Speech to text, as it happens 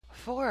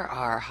For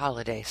our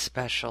holiday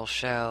special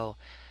show,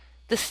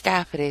 the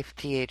staff at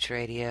FTH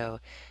Radio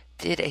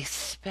did a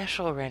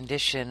special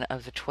rendition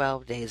of the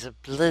 12 Days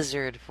of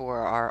Blizzard for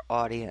our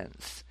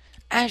audience.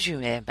 As you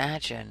may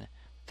imagine,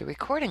 the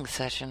recording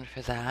session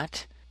for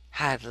that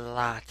had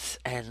lots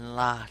and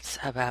lots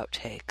of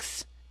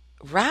outtakes.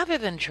 Rather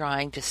than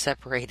trying to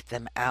separate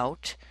them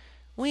out,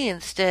 we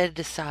instead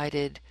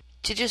decided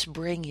to just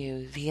bring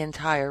you the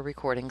entire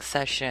recording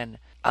session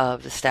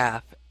of the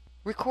staff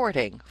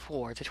recording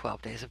for the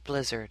 12 Days of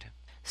Blizzard.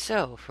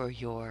 So, for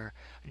your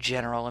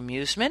general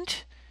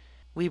amusement,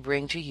 we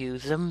bring to you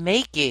the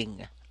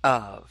making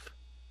of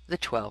the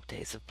 12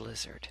 Days of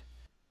Blizzard.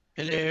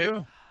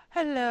 Hello.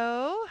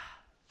 Hello.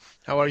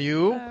 How are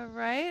you? All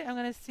right, I'm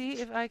going to see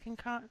if I can...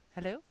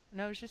 Hello?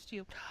 No, it's just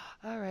you.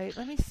 All right,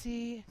 let me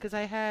see, because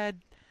I had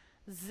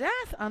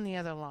Zath on the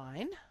other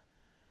line.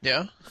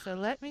 Yeah. So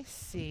let me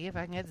see if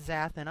I can get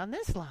Zath in on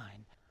this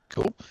line.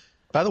 Cool.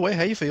 By the way,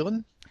 how you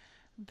feeling?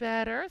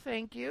 Better,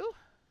 thank you.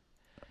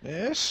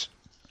 Yes.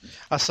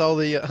 I saw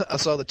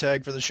the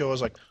tag for the show. I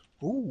was like,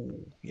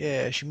 ooh,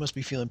 yeah, she must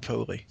be feeling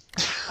poorly.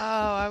 Oh,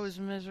 I was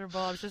miserable.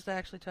 I was just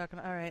actually talking.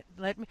 All right,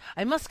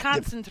 I must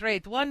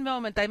concentrate. One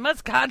moment, I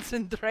must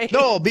concentrate.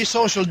 No, be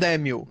social,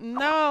 damn you.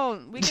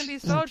 No, we can be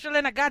social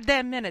in a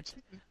goddamn minute.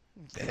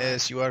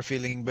 Yes, you are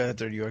feeling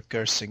better. You are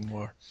cursing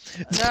more.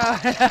 No.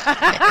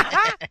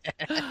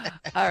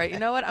 All right, you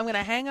know what? I'm going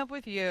to hang up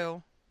with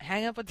you,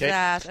 hang up with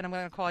Zath, and I'm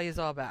going to call you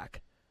all back.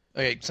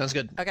 Okay, sounds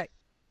good. Okay.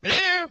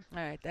 Hello.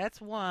 All right, that's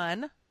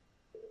one.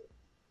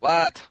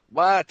 What?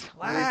 Who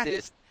is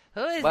this?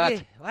 Who is What?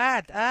 this?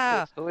 What?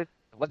 Oh.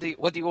 What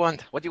do you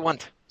want? What do you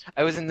want?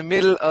 I was in the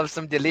middle of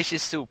some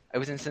delicious soup. I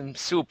was in some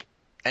soup,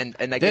 and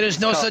I There is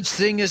no such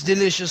thing as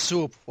delicious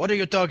soup. What are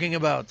you talking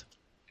about?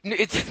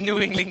 It's New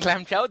England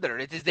clam chowder.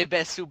 It is the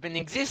best soup in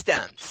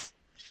existence.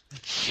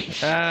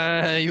 You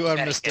are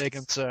Americans.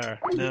 mistaken, sir.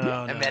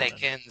 No,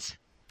 Americans.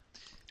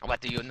 No.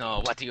 What do you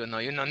know?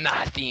 You know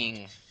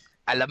nothing.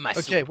 I love my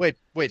soup. Okay, wait.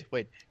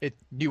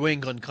 It's New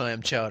England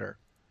clam chowder.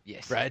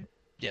 Yes. Right?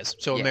 Yes.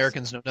 So Yes.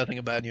 Americans know nothing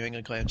about New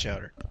England clam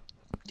chowder.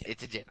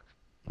 It's a joke.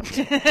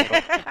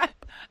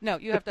 No,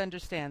 you have to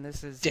understand.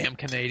 This is. Damn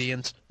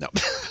Canadians. No.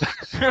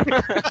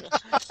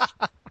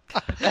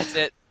 That's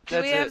it.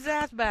 Do we have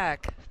Zath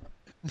back?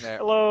 There.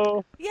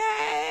 Hello.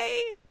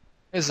 Yay!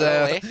 Is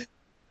Hello, eh?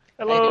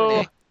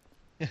 Hello.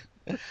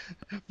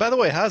 By the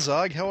way, hi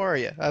Zog, how are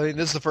you? I mean,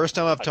 this is the first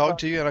time I've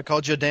talked to you, and I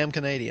called you a damn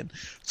Canadian.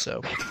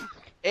 So.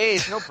 Hey,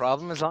 it's no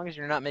problem as long as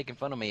you're not making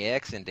fun of my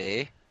accent,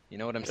 eh? You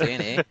know what I'm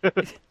saying, eh?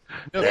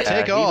 No, Yeah,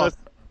 take off.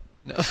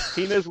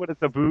 He knows what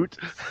it's about.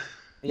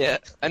 Yeah,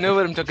 I know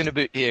what I'm talking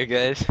about here,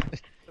 guys.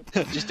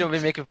 Just don't be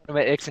making fun of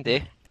my accent,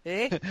 eh?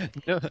 Eh?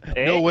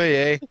 No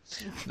way, eh?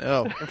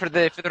 No. And for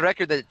the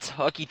record, that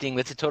hockey thing,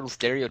 that's a total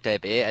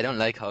stereotype, eh? I don't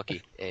like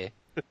hockey, eh?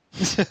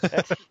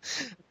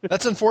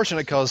 That's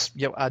unfortunate because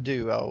I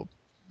do. I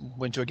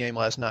went to a game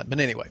last night, but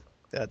anyway,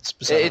 that's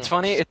beside It's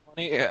funny.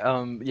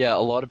 Yeah, a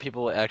lot of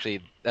people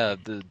actually.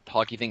 The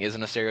hockey thing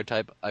isn't a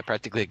stereotype. I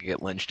practically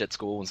get lynched at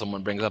school when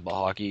someone brings up a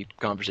hockey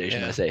conversation.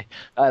 Yeah. I say,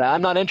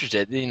 I'm not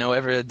interested. You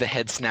know, the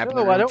head snapping.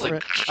 No, I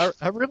don't.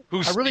 I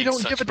really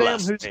don't give a damn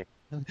who's.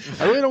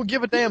 I really don't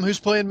give a damn who's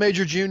playing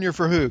Major Junior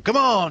for who. Come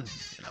on.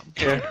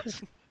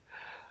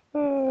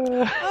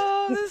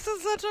 Oh, this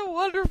is such a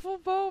wonderful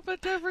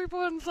moment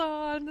everyone's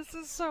on. This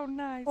is so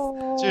nice.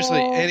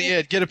 Seriously,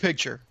 Ed, get a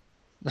picture.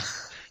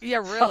 Yeah,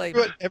 really.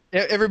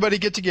 Everybody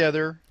get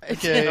together.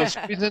 Okay,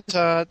 squeeze in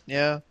tight.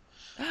 Yeah.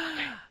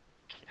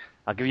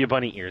 I'll give you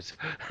bunny ears.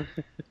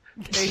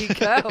 There you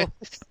go.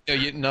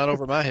 Not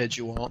over my head,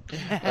 you won't.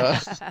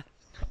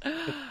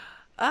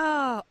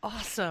 Oh,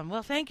 awesome.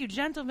 Well, thank you,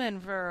 gentlemen,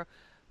 for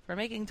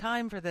making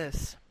time for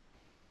this.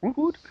 Woot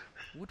woot.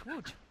 Woot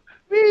woot.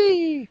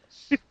 Whee!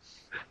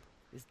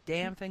 This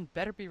damn thing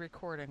better be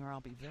recording or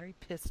I'll be very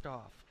pissed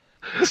off.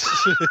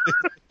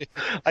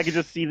 I can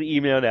just see the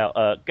email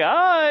now.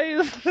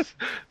 Guys,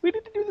 we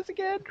need to do this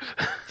again.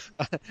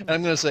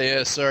 I'm going to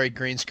say, sorry,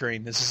 green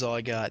screen. This is all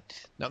I got.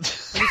 No.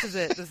 This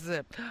is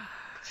it.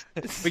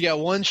 We got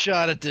one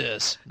shot at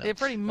this. No. Yeah,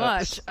 pretty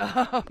much.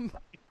 Uh-oh.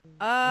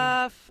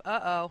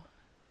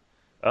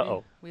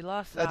 Uh-oh. We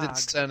lost That Zog. didn't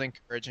sound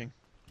encouraging.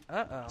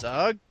 Uh-oh.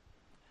 Zog?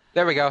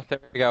 There we go.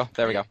 You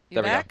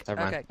Never back? mind.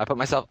 Okay. I put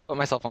myself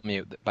on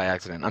mute by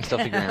accident. I'm still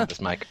figuring out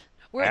this mic.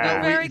 We're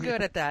very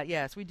good at that.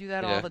 Yes, we do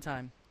that all the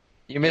time.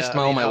 You missed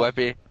Yeah, my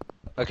weppy.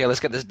 Okay, let's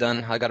get this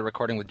done. I got a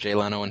recording with Jay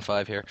Leno and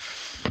 5 here.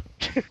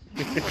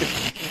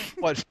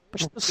 What?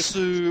 First the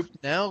soup,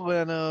 now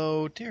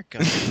Leno. Dear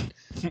God.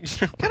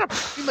 What kind of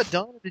prima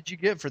donna did you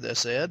get for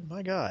this, Ed?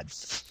 My God.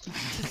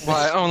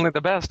 Why, only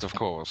the best, of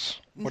course.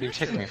 What do you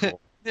take me for?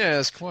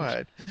 Yes,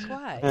 quite.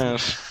 Quite.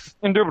 Yes,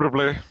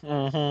 indubitably.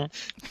 Mm-hmm.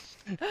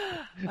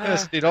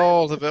 Yes, need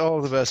all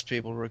the best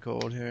people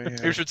record here.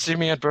 Yeah. You should see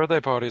me at birthday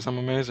parties. I'm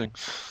amazing.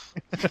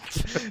 Do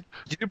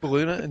you do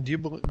balloon? Do you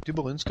do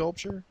balloon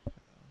sculpture?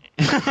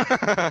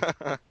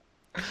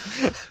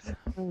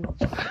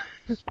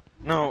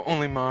 No,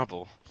 only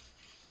marble.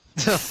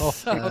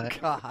 Oh,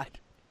 God.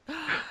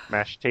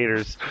 Mashed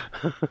taters.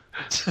 I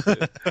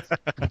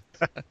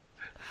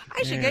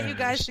should get you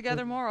guys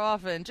together more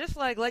often. Just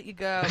like let you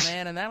go,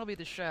 man, and that'll be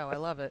the show. I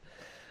love it.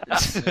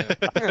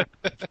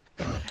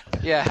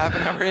 Yeah, half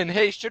an hour in.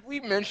 Hey, should we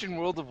mention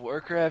World of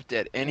Warcraft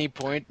at any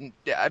point?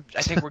 I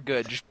think we're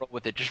good. Just roll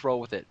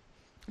with it.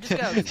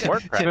 Just go.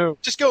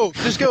 Warcraft. Just go.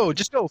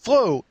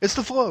 Flow. It's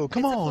the flow.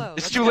 Come It's the on. flow.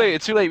 It's Let's too go. late.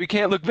 It's too late. We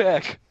can't look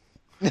back.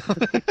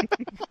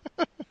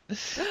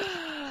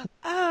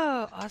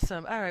 Oh,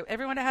 awesome. All right,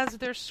 everyone has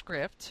their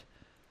script.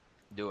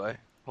 Do I?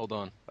 Hold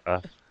on.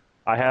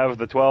 I have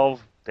the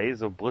 12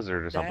 Days of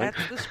Blizzard or something.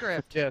 That's the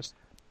script. Yes.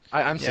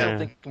 I'm still Yeah.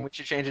 thinking we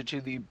should change it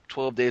to the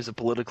 12 days of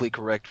politically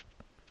correct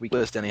week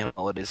list any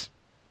holidays.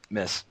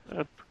 Miss.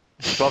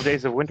 12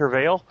 Days of Winter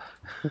Veil.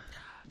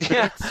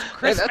 Yeah, It's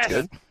Christmas. that's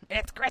good.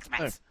 It's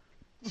Christmas.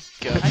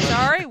 Good. I'm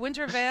sorry,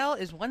 Winter Veil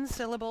is one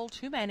syllable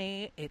too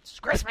many. It's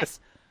Christmas.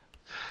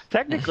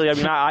 Technically, I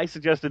mean, I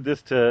suggested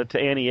this to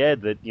Annie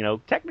Ed that,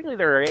 technically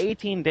there are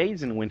 18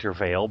 days in Winter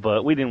Veil,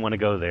 but we didn't want to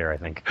go there, I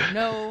think.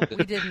 No,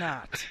 we did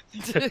not.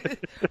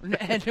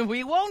 And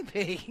we won't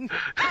be.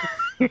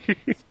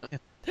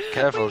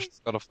 Careful,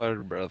 she's got a fire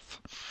breath.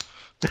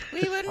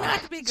 We would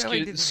not be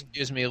going to.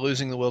 Excuse me,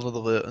 losing the will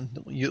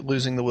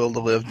to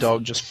live.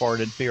 Dog just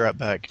farted. Be right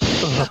back. Ew.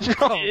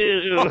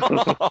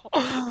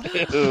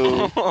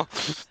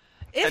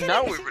 Isn't And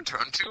now it- we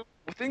return to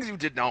things you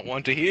did not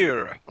want to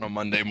hear on a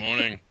Monday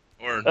morning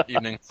or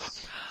evening.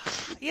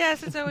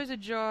 Yes, it's always a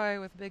joy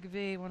with Big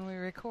V when we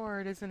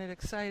record, isn't it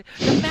exciting?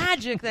 The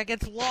magic that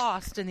gets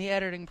lost in the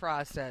editing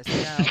process,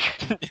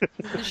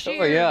 The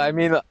sheer... Oh yeah, I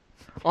mean,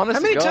 honestly, How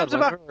many God, times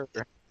have I-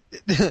 whenever-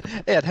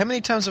 Ed, how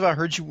many times have I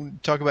heard you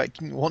talk about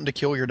wanting to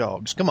kill your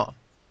dogs? Come on.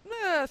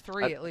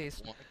 3 at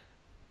least.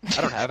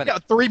 I don't have You any.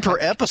 got 3 per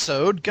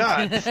episode.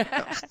 God.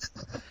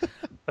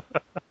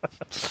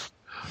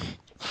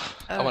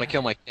 I want to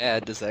kill my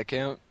cat. Does that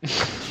count?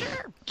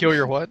 Sure. Kill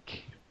your what?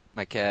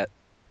 My cat.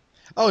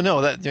 Oh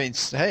no, that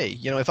means hey,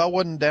 if I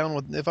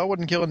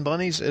wasn't killing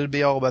bunnies, it'd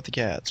be all about the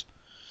cats.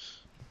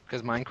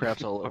 Because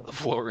Minecraft's all over the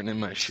floor and in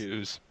my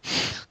shoes.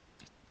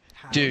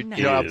 How Dude,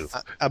 nice.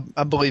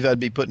 I believe I'd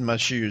be putting my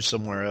shoes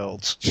somewhere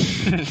else.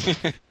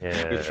 Putting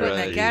that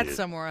Right. cat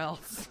somewhere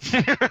else.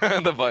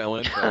 The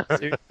violin.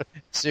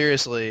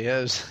 Seriously,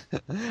 I'd.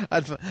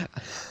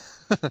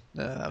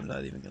 No, I'm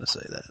not even going to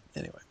say that.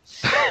 Anyway,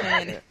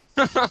 And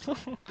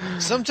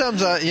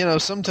sometimes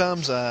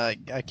I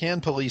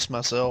can police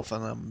myself,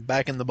 and I'm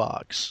back in the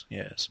box.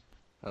 Yes.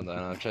 Hold on,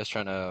 I'm just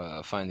trying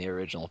to find the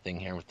original thing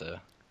here with the.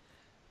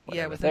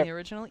 yeah, whatever. within the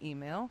original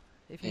email.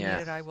 If you Yeah.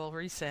 need it, I will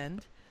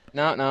resend.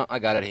 No, I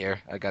got it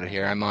here.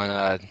 I'm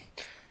on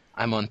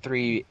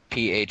 3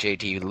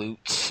 PHAT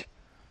loots,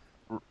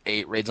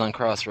 8 raids on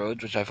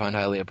crossroads, which I find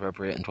highly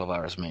appropriate, and 12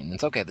 hours of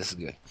maintenance. Okay, this is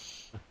good.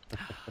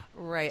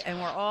 Right, and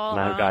we're all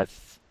Now, on...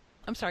 guys.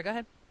 I'm sorry, go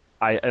ahead.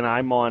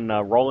 I'm on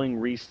rolling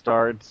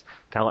restarts,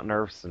 talent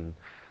nerfs, and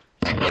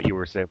what you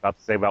were about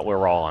to say about where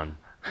we're all on.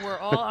 We're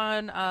all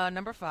on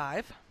number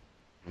 5.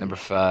 Number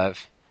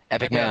 5,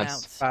 epic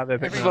mounts. 5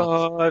 epic Every-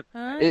 mounts.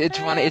 It's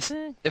funny.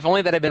 If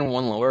only that had been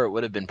one lower, it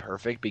would have been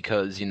perfect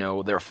because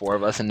there are 4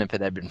 of us, and if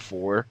it had been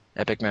 4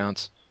 epic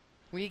mounts,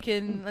 We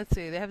can, let's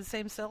see, they have the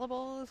same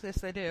syllables? Yes,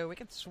 they do. We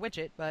can switch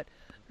it, but...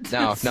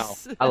 no,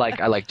 I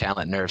like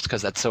talent nerfs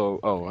because that's so.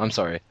 Oh, I'm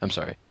sorry. I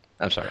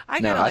No,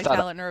 kind of like thought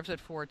talent nerves at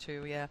 4,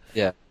 too, yeah.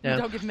 Yeah. Yeah.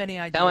 Don't give many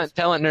ideas.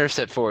 Talent nerfs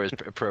at 4 is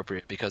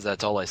appropriate because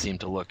that's all I seem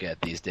to look at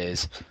these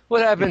days.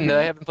 What happened?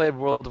 I haven't played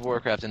World of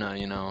Warcraft in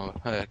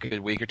a good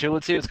week or 2.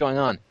 Let's see what's going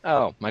on.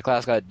 Oh, my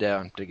class got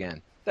downed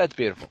again. That's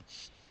beautiful.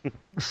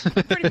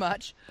 Pretty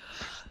much.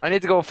 I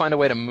need to go find a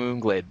way to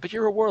Moonglade, but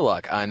you're a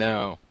warlock. I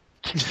know.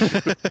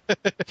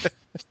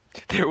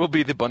 There will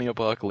be the bunny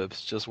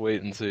apocalypse. Just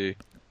wait and see.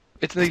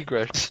 It's the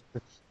aggression.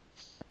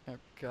 Oh,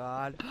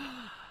 God.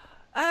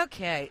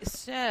 Okay,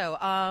 so,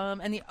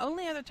 and the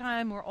only other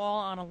time we're all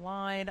on a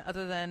line,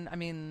 other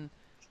than,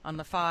 on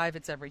the 5,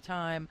 it's every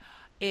time,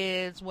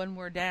 is when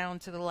we're down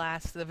to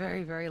the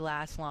very, very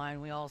last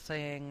line. We all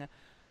sing,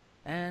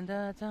 and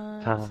a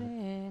time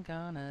sink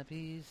on a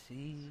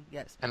PC.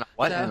 Yes. And a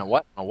what? So- And a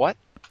what? And a what?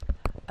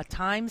 A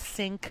time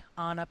sync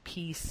on a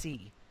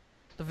PC.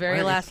 The very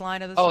Where last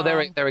line of the song. Oh, there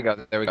we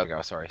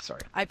go. Sorry.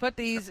 I put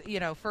these,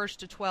 1st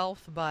to 12th,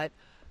 but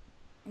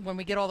when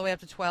we get all the way up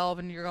to 12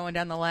 and you're going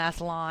down the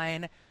last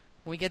line,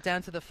 when we get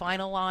down to the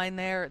final line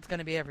there, it's going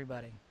to be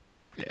everybody.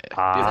 Yeah.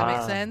 Does that make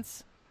Ah.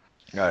 sense?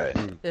 All right.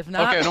 If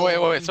not... Okay, no,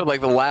 wait. So,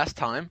 the last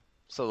time,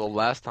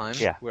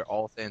 Yeah. we're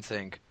all saying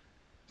sync.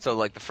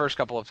 So, the first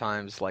couple of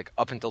times,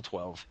 up until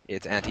 12,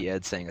 it's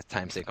Anti-Ed saying it's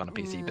time sync on a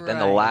PC. But then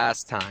the Right.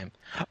 last time...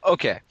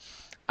 Okay.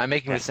 I'm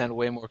making this sound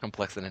way more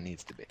complex than it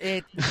needs to be.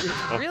 It's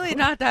really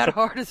not that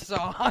hard a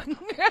song.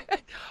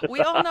 We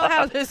all know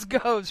how this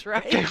goes,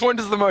 Okay, right? when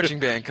does the marching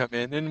band come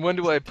in? And when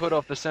do I put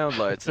off the sound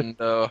lights? And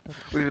the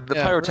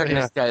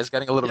pyrotechnics guy is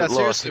getting a little bit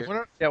lost seriously.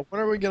 here.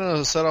 When are we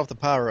gonna set off the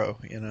pyro?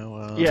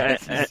 Yeah,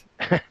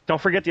 and don't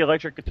forget the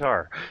electric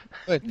guitar.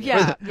 Wait,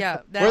 Yeah.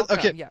 that'll come,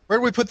 okay. yeah. Where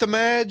do we put the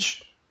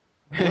madge?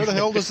 Where the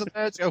hell does the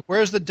madge go?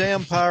 Where's the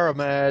damn pyro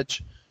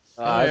madge?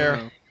 I There.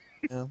 don't know.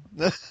 Yeah.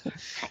 Get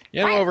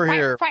him over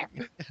here.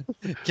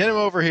 Get him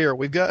over here.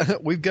 We've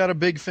got a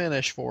big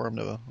finish for him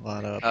to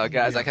line up.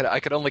 Guys, I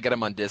could only get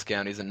him on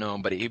discount. He's a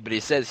gnome, but he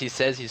says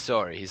he's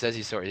sorry. He says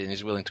he's sorry and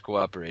he's willing to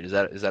cooperate. Is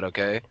that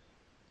okay?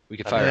 We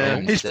could fire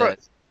him instead.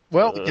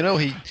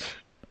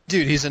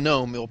 He's a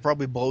gnome. He'll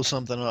probably blow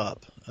something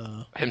up.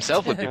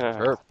 Himself would be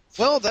preferred.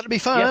 Well, that'd be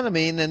fine. Yeah. I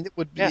mean, and it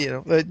would be,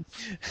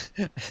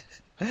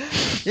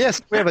 yes,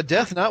 if we have a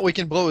death knot, we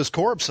can blow his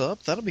corpse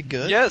up. That'll be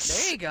good.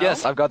 Yes. There you go.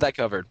 Yes, I've got that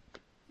covered.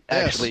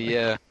 Yes. Actually,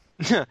 yeah.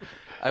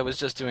 I was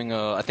just doing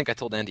I think I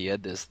told Andy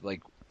Ed this,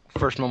 like,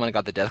 first moment I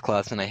got the death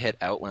class and I hit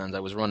Outlands, I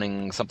was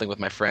running something with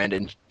my friend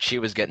and she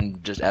was getting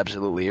just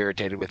absolutely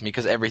irritated with me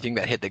because everything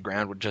that hit the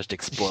ground would just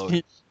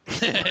explode.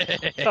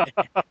 Yeah,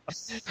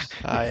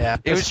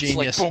 it was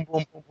genius. Just like boom,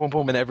 boom, boom, boom,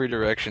 boom in every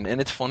direction.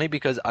 And it's funny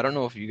because I don't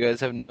know if you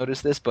guys have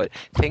noticed this, but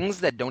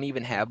things that don't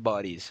even have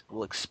bodies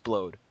will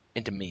explode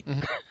into meat.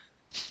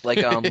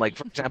 like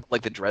for example,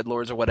 like the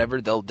Dreadlords or whatever,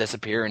 they'll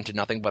disappear into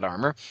nothing but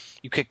armor.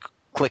 You click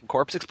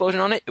corpse explosion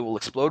on it, it will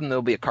explode and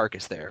there'll be a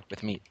carcass there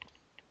with meat.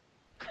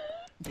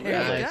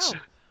 There you go.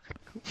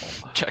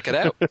 Check it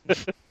out.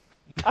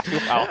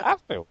 I'll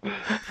have to.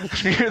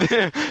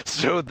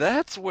 So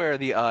that's where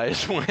the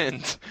eyes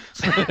went.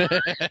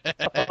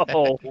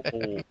 Oh.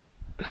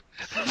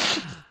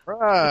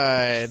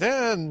 Right,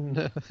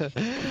 then.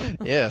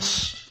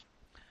 Yes.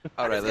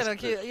 All right, I'm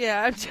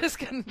just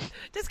gonna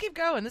keep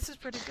going. This is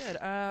pretty good.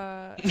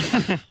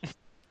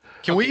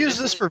 Can we use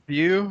this for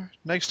view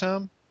next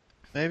time?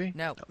 Maybe?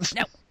 No.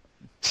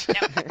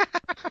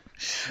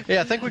 Yeah,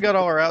 I think we got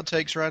all our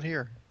outtakes right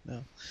here.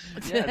 No.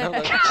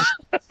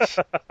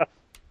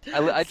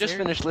 I just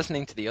finished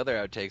listening to the other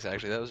outtakes,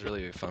 actually. That was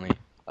really funny.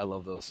 I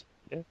love those.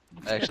 Yeah.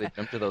 I actually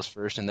jumped to those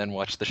first and then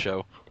watched the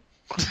show.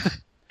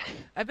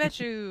 I bet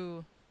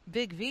you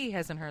Big V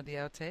hasn't heard the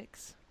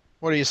outtakes.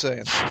 What are you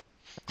saying?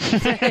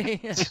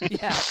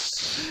 Yeah.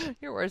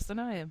 You're worse than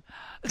I am.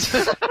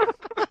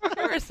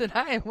 You're worse than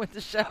I am with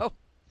the show.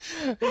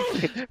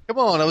 Come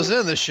on, I was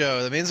in the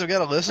show. That means I've got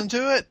to listen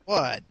to it?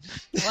 What?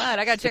 What?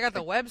 I got to check out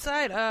the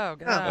website? Oh,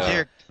 God. Oh,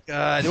 dear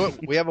God.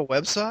 We have a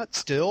website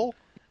still?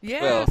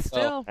 Yeah, Well,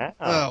 still.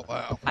 Oh,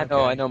 wow.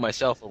 I know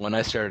myself, but when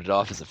I started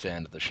off as a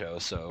fan of the show,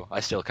 so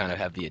I still kind of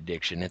have the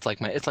addiction. It's like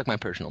my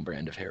personal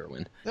brand of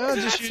heroin. No,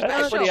 just use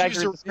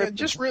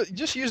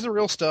the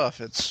real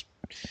stuff. It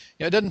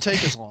doesn't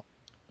take as long.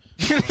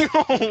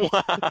 Oh,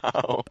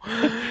 wow.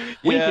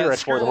 We Yeah, here at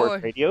screw Horde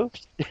it. Radio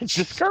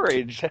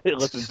discourage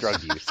illicit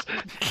drug use.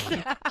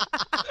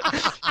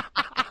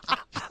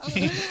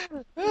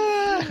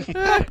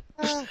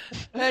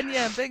 And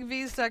yeah, Big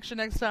V's section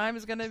next time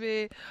is going to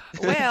be,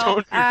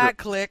 well, I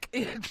click.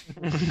 There,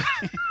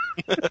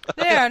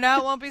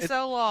 now it won't be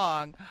so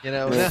long.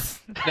 Now it's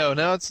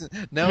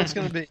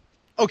going to be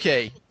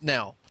okay.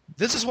 Now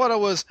this is what I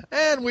was,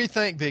 and we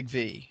thank Big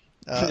V.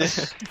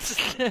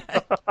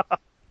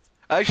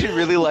 I actually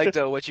really liked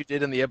what you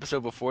did in the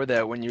episode before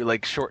that when you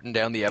like shortened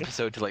down the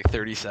episode to like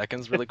 30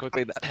 seconds really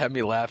quickly. That had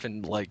me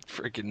laughing like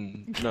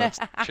freaking nuts.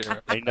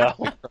 I know.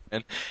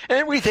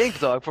 And we thank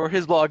Dog for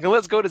his blog. And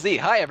let's go to Z.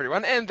 Hi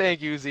everyone, and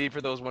thank you Z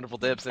for those wonderful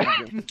tips.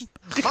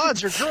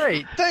 Mods are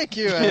great. Thank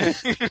you.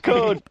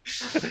 Code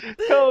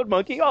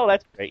Monkey. Oh,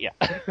 that's great. Yeah.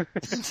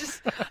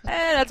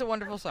 That's a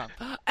wonderful song.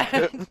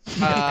 I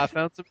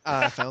found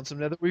some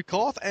netherweave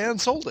cloth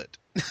and sold it.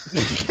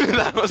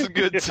 That was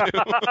good too.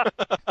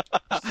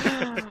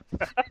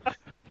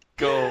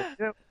 Go.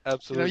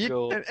 Absolutely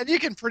go. And you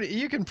can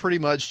pretty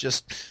much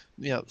just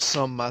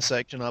sum my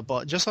section up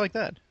just like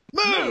that.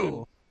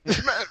 Moo!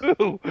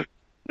 Ooh.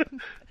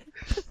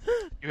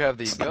 You have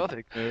the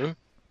Gothic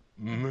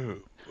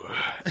moo,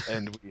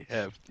 and we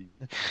have the.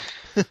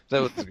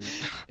 That was good.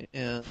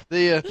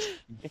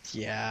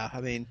 Yeah.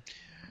 I mean,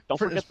 Don't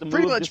forget the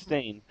pretty move much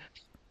disdain.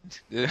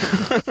 Yeah.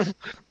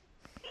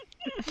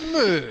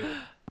 moo.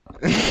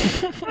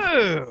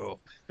 Moo.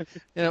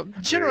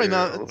 Generally,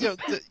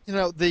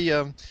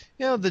 the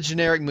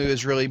generic moo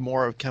is really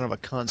more of kind of a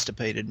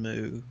constipated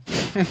moo.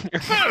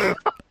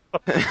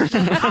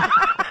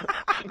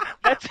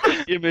 That's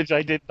an image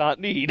I did not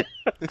need.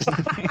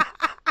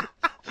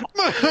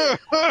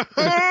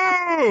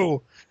 Moo.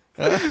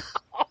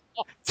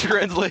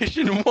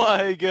 Translation,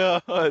 why,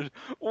 God?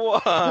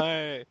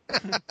 Why?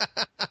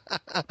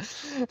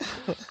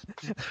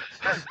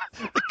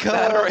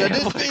 God, I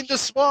didn't mean to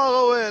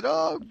swallow it.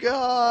 Oh,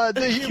 God,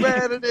 the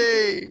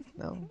humanity.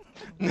 No,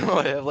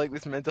 I have like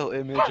this mental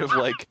image of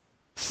like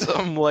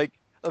some like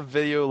a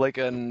video like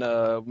on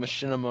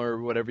machinima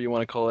or whatever you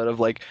want to call it of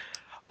like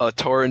a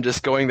Tauren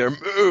just going there,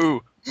 moo,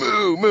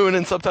 moo, moo, and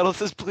then subtitle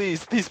says,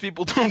 please, these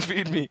people don't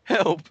feed me.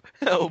 Help,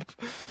 help.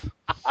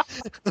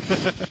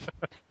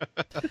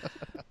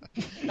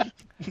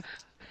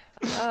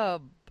 Oh,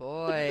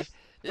 boy.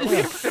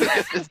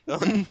 It's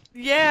done.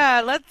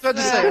 Yeah, let's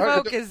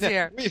focus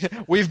here.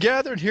 We've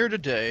gathered here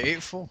today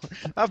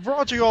I've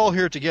brought you all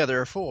here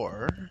together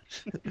for...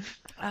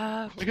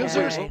 Okay. Because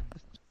there's...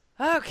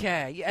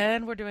 Okay,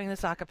 and we're doing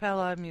this a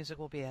cappella. Music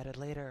will be added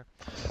later.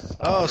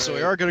 Oh, so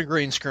we are going to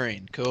green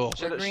screen. Cool.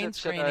 We're green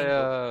screening.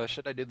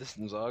 Should I do this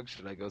in Zog?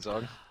 Should I go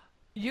Zog?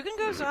 You can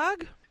go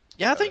Zog.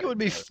 Yeah, I think it would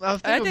be. I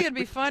think it'd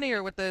be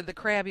funnier with the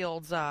crabby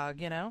old Zog,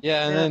 you know?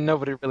 Yeah, and then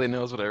nobody really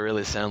knows what I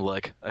really sound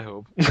like, I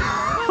hope.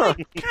 Well,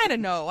 they kind of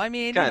know. I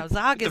mean, you know,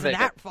 Zog isn't make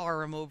that far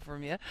removed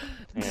from you.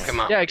 Yeah. Come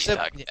on. Yeah,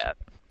 except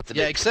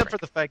Yeah, except for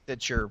the fact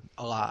that you're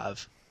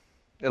alive.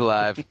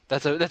 Alive.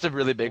 That's a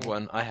really big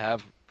one. I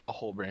have a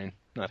whole brain,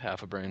 not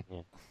half a brain.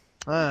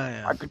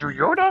 Yeah. I could do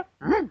Yoda?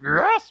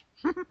 Yes!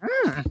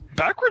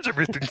 Backwards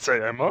everything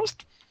say I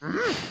must.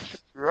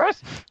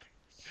 Yes!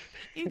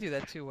 You do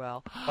that too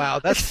well. Wow,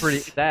 that's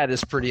pretty. That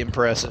is pretty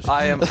impressive.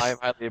 I am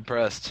highly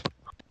impressed.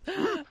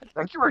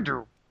 Thank you, I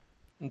do.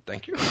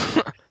 Thank you.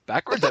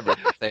 Backwards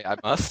everything say I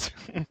must.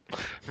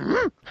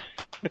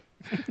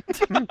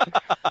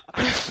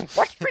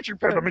 What speech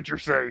impediment you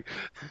say?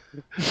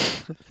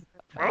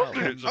 How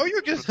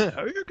you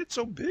get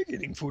so big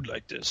eating food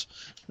like this?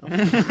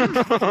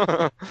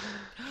 I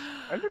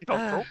looked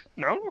up,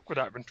 now look what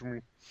happened to me.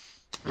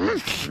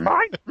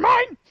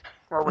 Mine!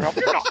 Or will help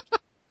you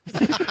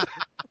not.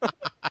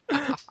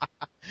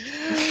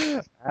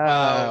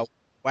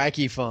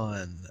 Wacky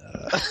fun.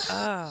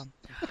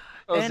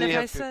 And if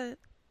I said...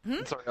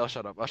 Sorry, I'll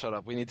shut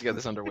up. We need to get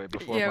this underway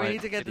before. Yeah, we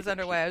need to get this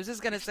underway. I was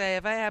just going to say,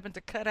 if I happen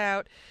to cut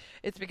out,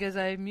 it's because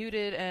I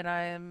muted and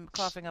I am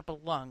coughing up a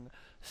lung.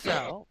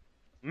 So,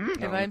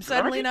 if I'm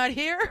suddenly not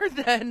here,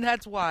 then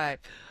that's why.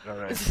 All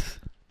right.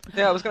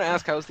 Yeah, I was going to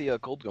ask, how's the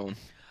cold going?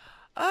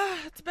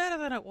 It's better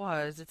than it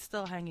was. It's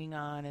still hanging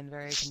on and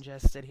very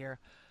congested here.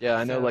 Yeah,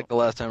 I know. So- Like the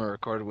last time I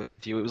recorded with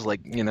you, it was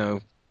like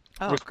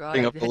Oh,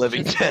 recording God. up the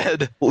living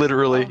dead.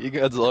 Literally, you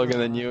got Zog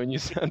and then you, and you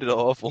sounded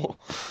awful.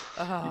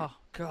 Oh,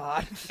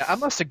 God. I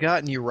must have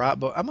gotten you right,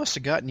 but I must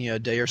have gotten you a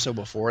day or so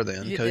before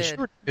then, You because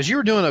did. you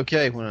were doing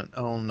okay when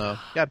on.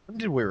 God, when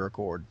did we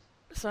record?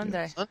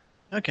 Sunday.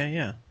 Okay,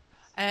 yeah.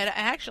 And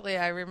actually,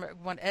 I remember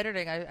when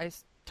editing, I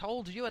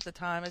told you at the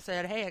time, I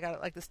said, hey, I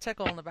got like this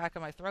tickle in the back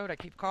of my throat. I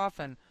keep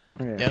coughing.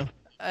 Yeah.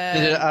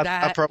 And I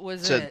that probably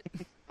was said-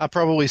 it. I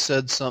probably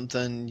said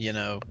something,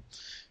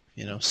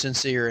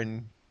 sincere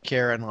and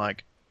caring,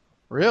 like,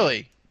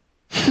 really?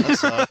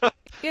 That's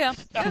Yeah,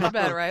 that's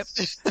about right.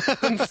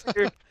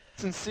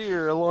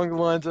 Sincere along the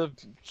lines of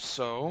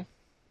so.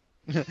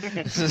 But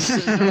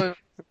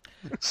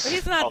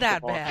he's not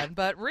that bad,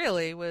 but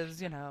really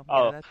was,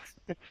 Oh. that's...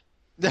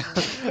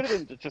 Could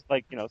have been just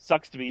like,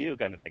 sucks to be you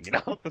kind of thing,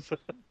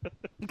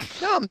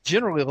 No, I'm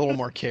generally a little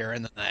more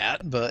caring than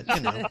that, but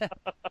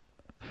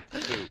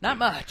Not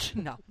much,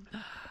 no.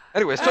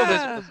 Anyways,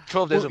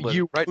 12 days of you-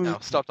 living. Right now,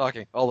 stop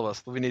talking. All of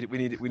us. We need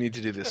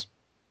to do this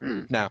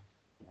now.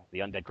 The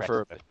undead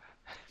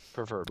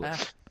Preferably.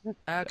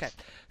 Okay,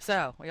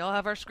 so we all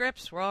have our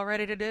scripts. We're all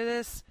ready to do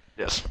this.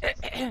 Yes.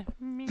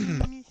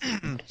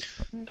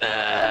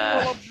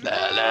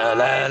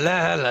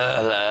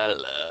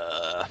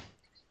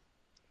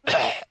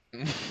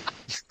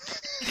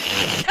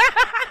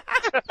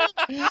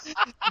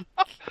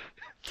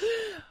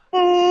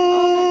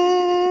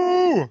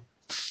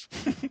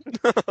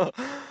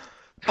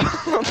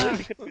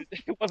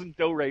 It wasn't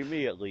Do Re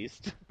Mi, at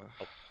least.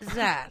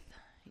 Zath,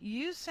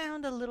 you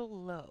sound a little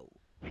low.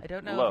 I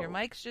don't know Low. if your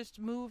mic's just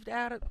moved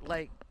out of,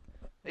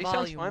 He sounds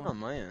volume. fine on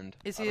my end.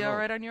 Is I he don't know. all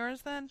right on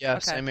yours then? yeah,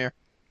 Okay. same here.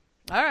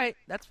 All right,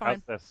 that's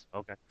fine. How's this?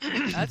 Okay.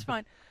 That's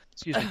fine.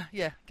 Excuse me.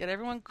 Yeah, get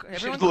everyone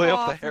Should lay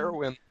off the cough.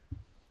 heroin.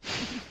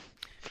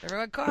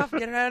 Everyone cough,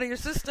 get it out of your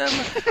system,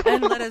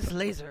 and let us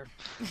laser.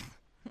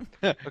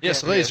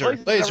 Yes, okay. laser.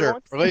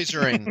 Everyone? We're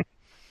lasering.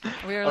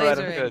 We are All right,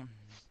 lasering.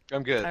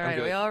 I'm good. All I'm right,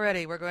 good. we all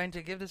ready? We're going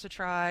to give this a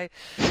try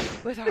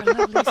with our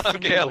lovely singing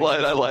Okay, I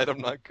lied. voices.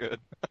 I'm not good.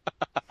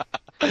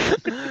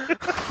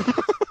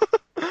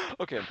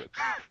 Okay, I'm good.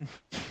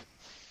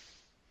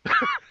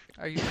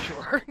 Are you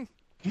sure?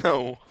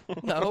 No.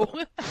 No.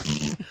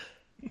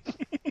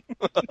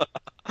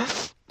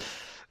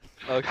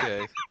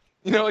 Okay.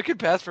 I could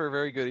pass for a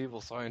very good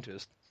evil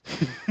scientist.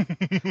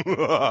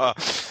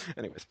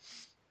 Anyways.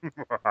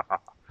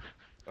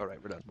 All right,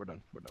 we're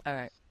done. All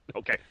right.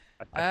 Okay.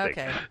 I think.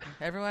 Okay.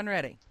 Everyone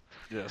ready?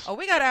 Yes. Oh,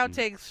 we got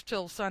outtakes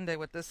till Sunday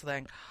with this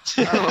thing.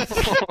 We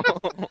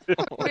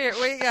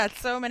got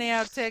so many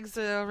outtakes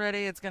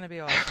already. It's going to be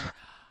awesome.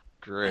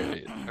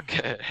 Great.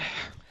 Okay.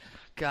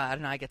 God,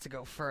 and I get to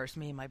go first.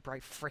 Me and my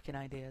bright freaking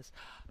ideas.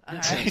 All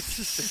right. Hey,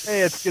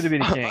 it's good to be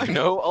the I king.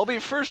 know. I'll be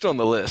first on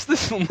the list.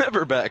 This will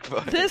never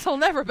backfire. This will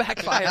never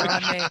backfire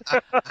on me.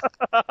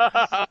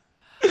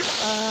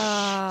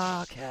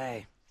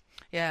 Okay.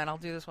 Yeah, and I'll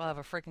do this while I have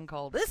a freaking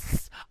cold.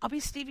 I'll be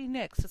Stevie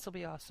Nicks. This will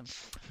be awesome.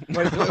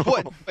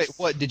 Wait,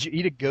 what? Did you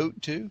eat a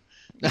goat too?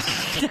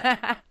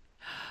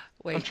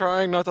 Wait. I'm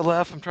trying not to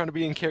laugh. I'm trying to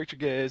be in character,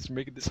 guys. You're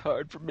making this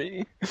hard for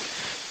me.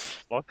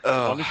 As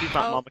long as she's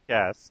not Oh. Mama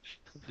Cass.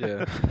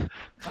 Yeah.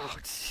 Oh,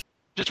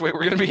 Just wait. We're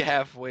going to be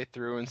halfway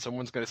through, and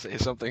someone's going to say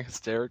something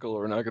hysterical, or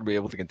we're not going to be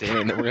able to contain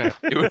it, and then we're going to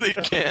have to do it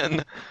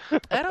again.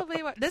 that'll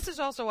be what. This is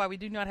also why we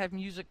do not have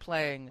music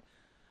playing,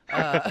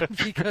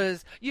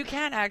 because you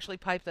can't actually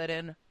pipe that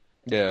in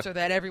Yeah. so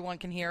that everyone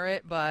can hear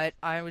it. But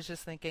I was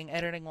just thinking,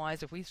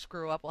 editing-wise, if we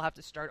screw up, we'll have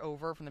to start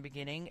over from the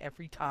beginning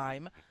every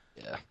time.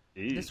 Yeah.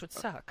 This would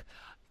suck.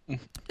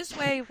 This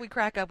way, if we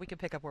crack up, we can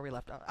pick up where we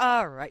left off.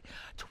 All right.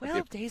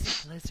 12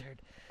 Days of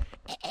Blizzard.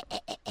 What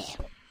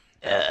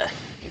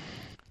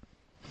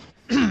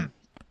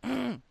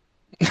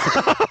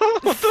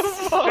the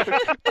fuck?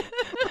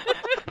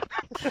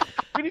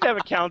 We need to have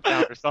a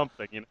countdown or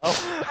something, you know?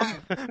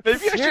 Maybe I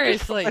should Seriously.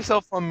 just put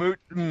myself on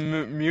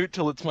mute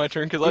till it's my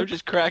turn, because I'm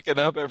just cracking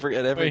up at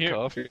every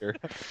cough here.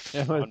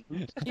 There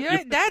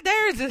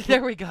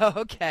we go.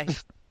 Okay.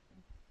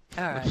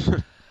 All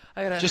right.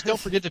 Just don't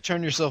forget to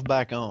turn yourself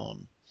back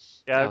on.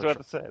 Yeah, I was about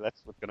to say,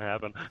 that's what's going to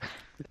happen.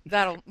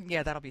 That'll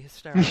be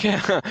hysterical.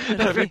 Yeah,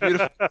 that'd be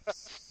beautiful.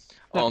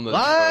 On the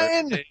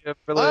Line! day of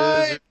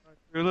Blizzard, my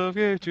true love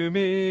gave to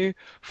me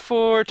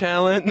 4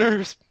 talent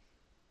nerfs,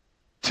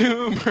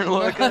 2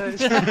 Murloc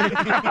eyes.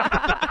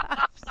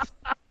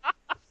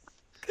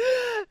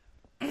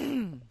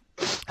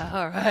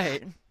 All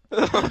right.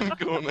 I'm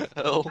going to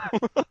hell.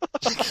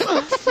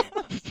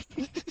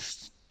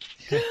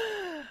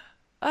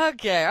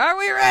 Okay, are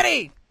we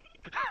ready?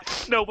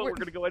 No, but we're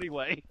going to go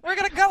anyway. We're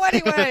gonna go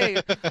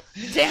anyway.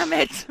 Damn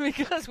it,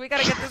 because we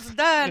gotta get this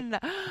done.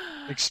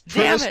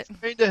 Express Damn it.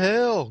 train to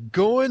hell,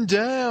 going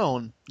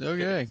down.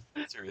 Okay.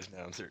 I'm serious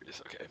now, I'm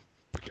serious. Okay,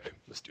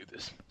 let's do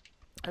this.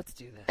 Let's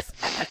do this.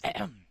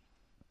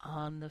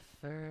 On the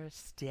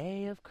first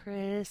day of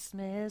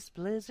Christmas,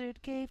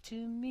 Blizzard gave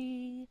to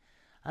me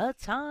a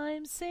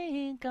time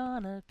sink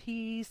on a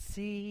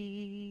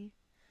PC.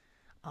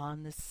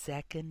 On the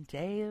second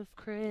day of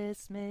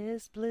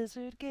Christmas,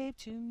 Blizzard gave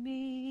to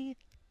me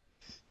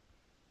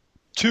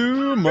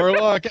 2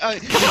 Murloc.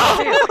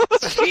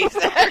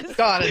 Jesus!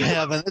 God in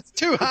heaven, it's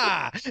too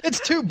high. It's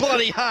too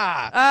bloody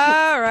high.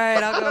 All right,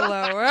 I'll go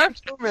lower.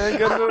 Oh man,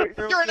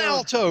 You're an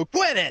alto.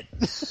 Quit it.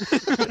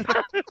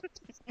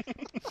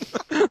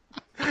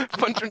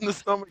 Punch her in the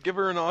stomach, give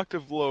her an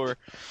octave lower.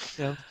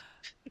 Yeah.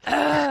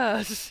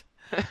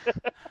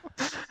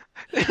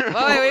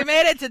 Boy, we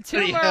made it to 2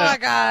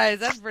 Murloc eyes.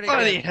 That's pretty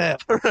Bloody good. hell.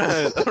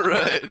 All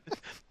right.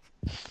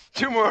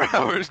 2 more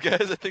hours,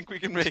 guys. I think we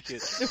can make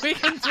it. We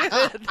can do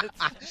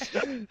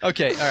it.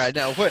 Okay, all right.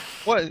 Now, what?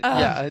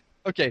 Yeah.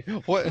 Okay.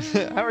 What?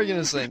 How are you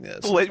gonna sing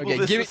this? Label Okay,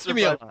 this give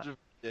me a survivor of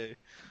the day.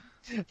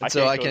 I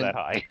so can't I go can that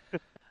high.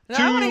 No,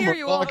 I want to hear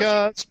you all. Murloc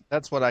eyes.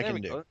 That's what I There can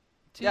we do. go.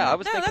 Yeah, I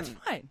was thinking. that's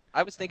fine.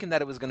 I was thinking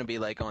that it was going to be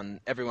like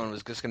everyone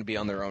was just going to be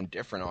on their own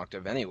different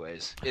octave,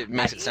 anyways. It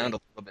makes it sound a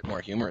little bit more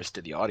humorous to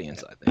the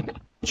audience, I think.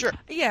 Sure.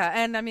 Yeah,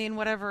 and I mean,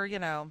 whatever,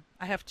 I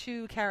have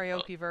 2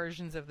 karaoke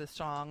versions of this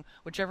song.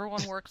 Whichever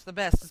one works the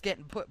best is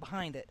getting put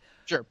behind it.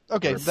 Sure.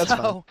 Okay, that's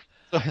fine.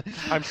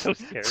 I'm so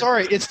scared.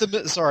 Sorry, it's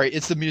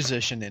the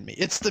musician in me.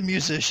 It's the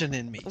musician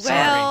in me. Well,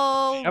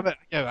 Sorry.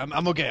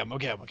 I'm okay.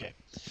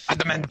 I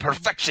demand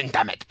perfection,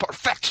 damn it,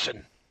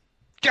 perfection.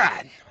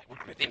 God, I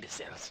work with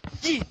imbeciles.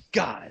 Ye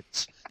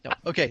gods. No.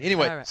 Okay.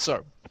 Anyway, All right.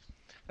 so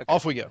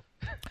off we go.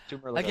 2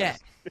 Murloc again.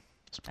 eyes.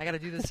 I got to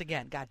do this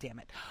again. God damn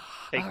it.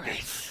 Take All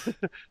this. right.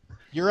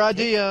 Your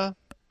idea.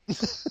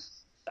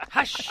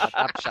 Hush. Shut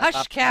up,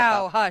 Hush,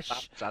 cow.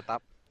 Hush. Shut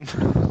up.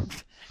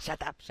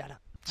 Shut up. Shut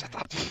up. Shut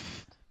up.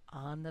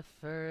 On the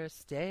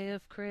first day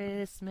of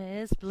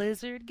Christmas,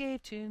 Blizzard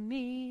gave to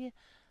me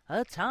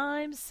a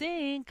time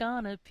sink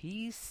on a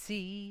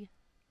PC.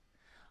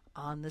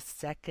 On the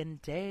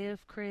second day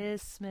of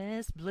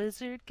Christmas,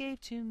 Blizzard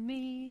gave to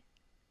me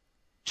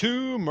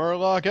 2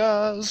 Murloc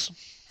eyes.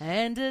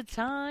 and a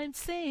time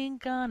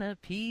sink on a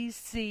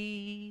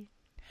PC.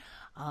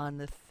 On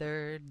the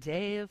third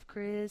day of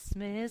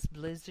Christmas,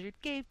 Blizzard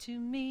gave to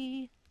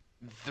me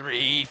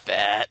 3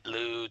 fat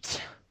loots.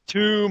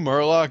 2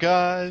 Murloc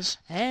eyes.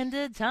 and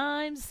a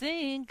time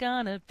sink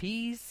on a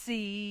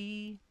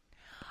PC.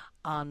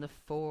 On the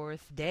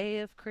fourth day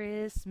of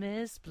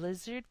Christmas,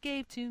 Blizzard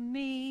gave to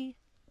me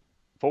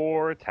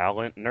 4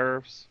 talent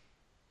nerfs.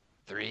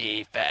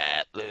 3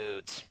 fat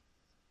loots.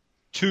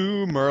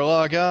 2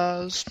 Murloc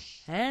eyes.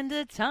 and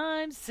a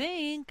time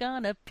sink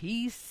on a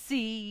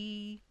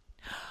PC.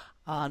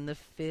 On the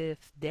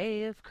fifth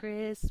day of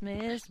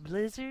Christmas,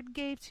 Blizzard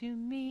gave to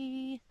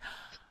me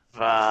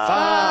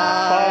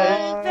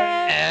 5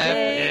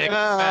 epic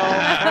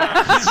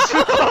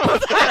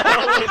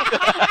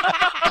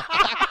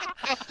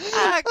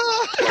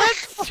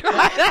Let's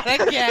try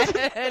that again.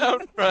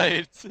 Sound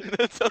right.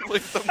 That sounds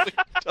like something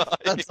dying.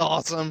 That's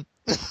awesome.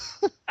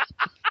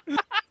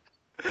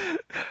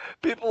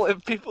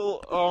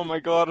 People, oh my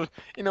god,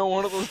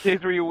 one of those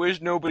days where you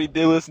wish nobody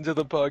did listen to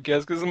the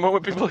podcast, because the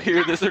moment people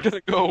hear this, they're gonna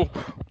go,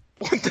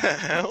 what the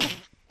hell?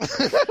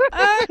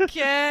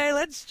 Okay,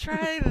 let's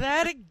try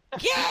that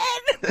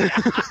again.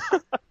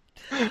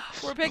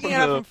 We're picking it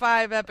up from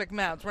 5 epic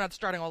mounts. We're not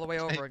starting all the way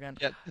over again.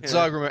 Yeah.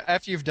 So remember,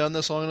 after you've done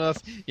this long enough,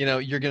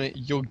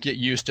 you'll get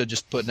used to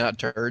just putting out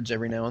turds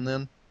every now and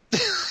then.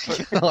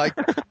 kind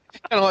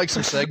of like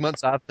some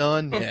segments I've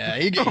done. Yeah,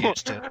 you get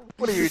used to it.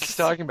 What are you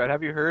talking about?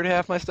 Have you heard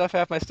half my stuff?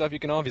 Half my stuff you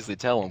can obviously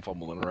tell I'm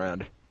fumbling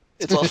around.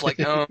 It's also like,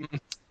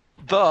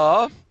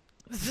 the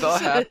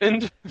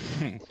happened.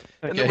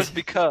 And it was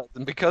because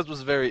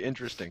was very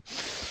interesting.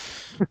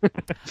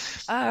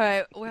 All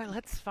right, well,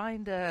 let's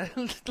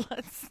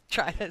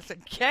try this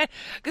again,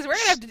 because we're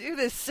going to have to do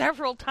this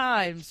several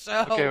times,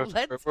 so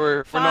let's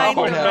we're find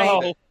not the quite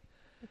right...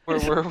 We're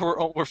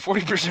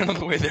 40% of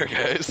the way there,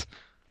 guys.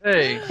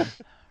 Hey,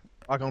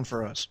 rock on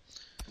for us.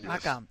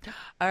 Rock on.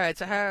 All right,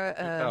 so how...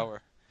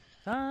 Power.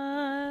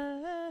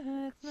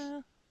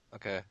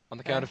 Okay, on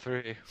the count of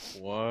 3.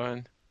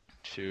 1,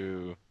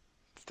 2,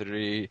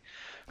 3,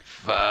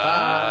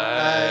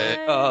 5.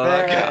 Oh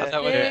my God,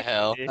 that went to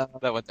hell.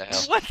 That went to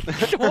hell. What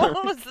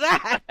was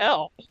that?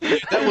 Hell.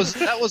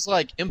 That was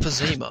like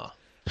emphysema.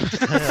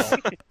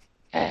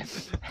 Hell.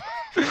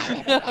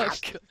 Oh,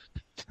 God.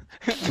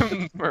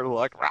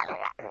 Murloc.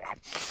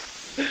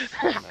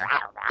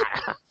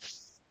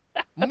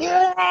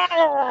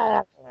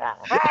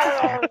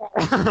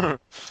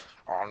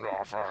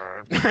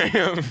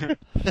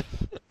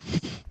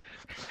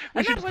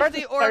 And that was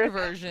the orc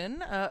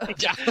version.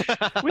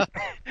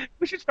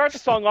 We should start the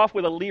song off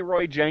with a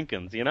Leroy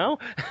Jenkins, you know?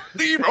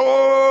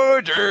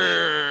 Leroy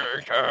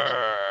Jenkins.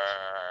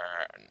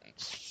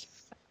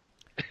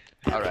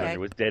 All right, Okay. it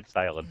was dead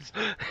silence.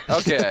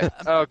 Okay.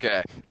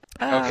 Okay.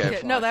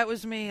 fine. No, that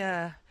was me.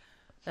 Never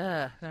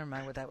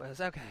mind what that was.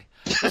 Okay.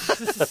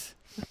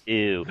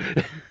 Ew.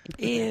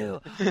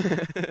 Ew.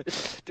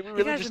 Did we You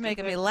really guys just are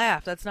making me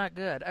laugh. That's not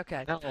good.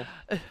 Okay. No.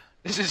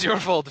 This is your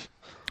fault.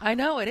 I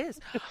know it is.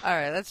 All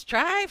right, let's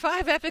try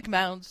 5 epic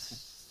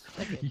mounts.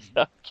 Okay.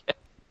 Okay.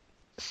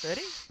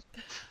 Ready?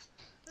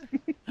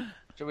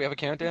 Should we have a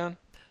countdown?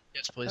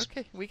 Yes, please.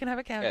 Okay, we can have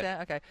a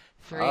countdown. Okay.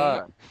 3.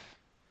 5,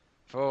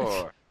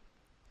 4,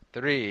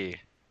 3,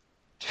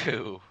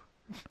 2,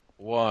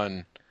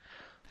 1.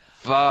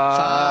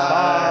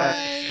 5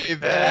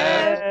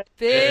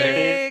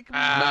 Big. All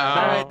mounts.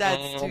 right,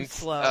 that's too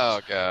slow. Oh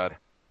God.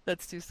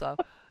 That's too slow.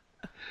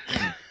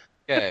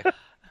 Okay.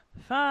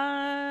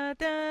 5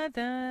 da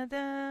da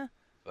da.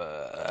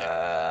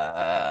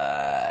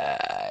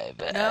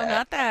 5. No,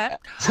 not that.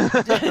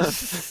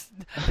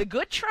 The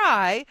good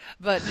try,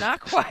 but not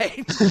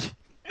quite.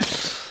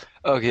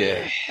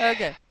 Okay.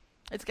 Okay.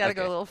 It's got to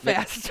go a Okay. little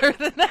faster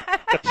than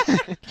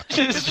that.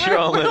 Just we're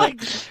showing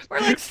like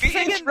We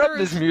singing interrupt through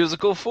this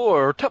musical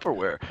for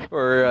Tupperware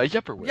or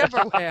Yupperware.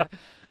 Yupperware.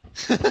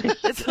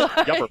 It's like,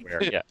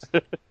 Yupperware, yeah.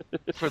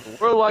 For the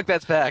Warlock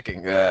that's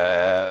packing.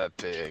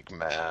 Big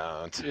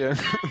mount. Yeah.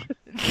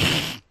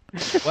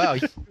 Wow,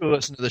 you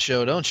listen to the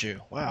show, don't you?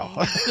 Wow.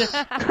 Wow,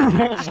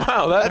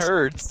 that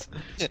hurts.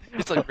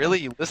 It's like, really?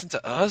 You listen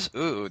to us?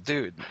 Ooh,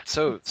 dude.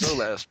 So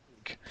last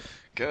week.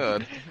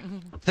 God.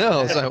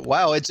 No, it's like,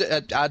 wow,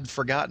 I'd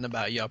forgotten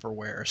about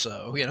Yupperware,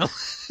 so, you know.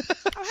 oh,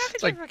 how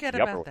could like you forget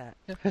Yupperware. about that?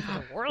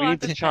 We need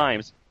the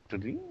chimes.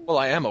 Well,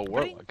 I am a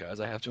Warlock, guys.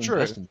 I have to True.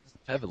 invest in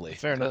heavily.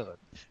 Fair enough.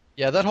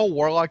 Yeah, that whole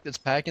Warlock that's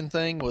packing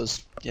thing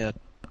was,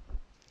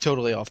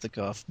 totally off the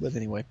cuff. But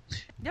anyway.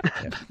 Yep.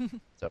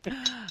 So,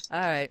 All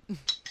right.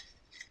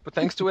 But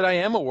thanks to it, I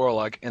am a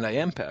Warlock, and I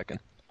am packing.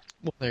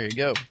 well, there you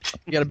go.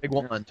 You got a big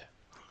wand.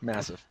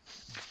 Massive.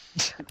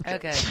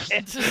 Okay.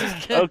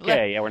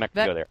 Okay, yeah, we're not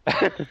going to go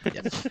there.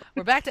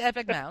 We're back to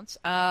epic mounts.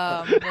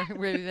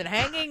 We've been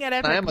hanging at I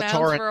epic am a mounts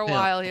torrent for a pimp.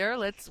 while here.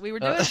 We were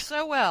doing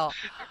so well.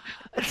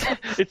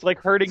 It's like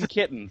herding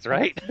kittens,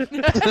 right?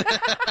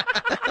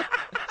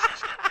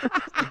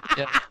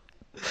 Yeah.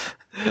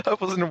 I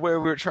wasn't aware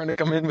we were trying to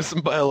come in with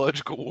some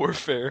biological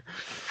warfare.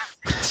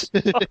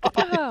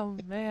 Oh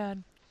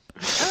man.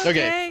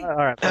 Okay. All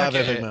right. 5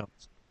 Okay. epic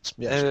mounts.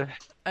 Yes.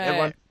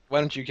 Everyone, why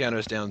don't you count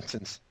us down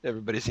since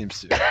everybody seems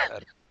to?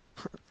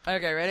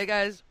 Okay, ready,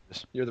 guys?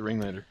 You're the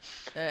ringleader.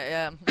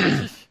 Yeah.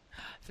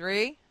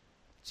 3,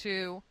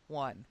 2,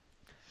 1.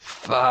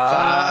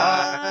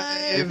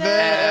 5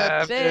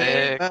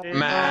 epic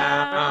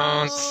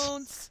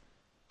mounts.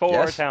 4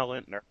 Yes.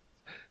 talent nerf.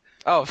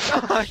 Oh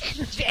fuck!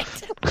 Shit.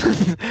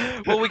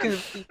 Well, we can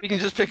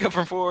just pick up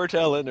from 4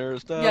 talent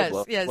nerves. Yes,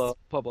 Blah, yes. Blah,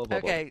 blah, blah, blah,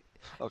 Okay.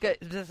 Okay.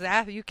 Good.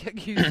 Zaf, you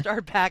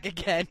start back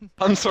again.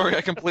 I'm sorry,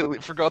 I completely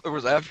forgot there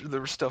was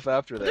stuff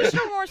after There's that.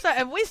 no more stuff,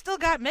 and we still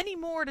got many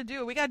more to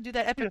do. We got to do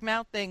that epic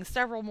mount thing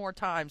several more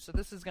times, so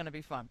this is going to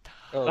be fun.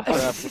 Oh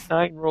crap!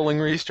 9 rolling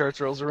restarts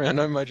rolls around.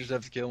 I might just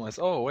have to kill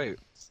myself. Oh wait.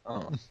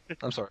 Oh,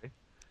 I'm sorry.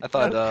 I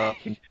thought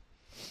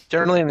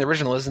generally in the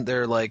original, isn't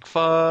there like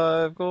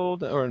 5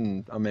 gold or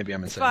maybe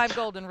I'm It's insane. 5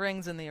 golden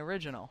rings in the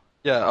original.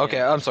 Yeah.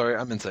 Okay. I'm sorry.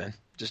 I'm insane.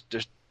 Just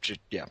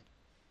yeah.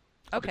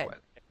 I'll be Okay.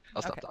 quiet.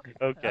 I'll stop Okay. talking.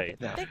 Okay.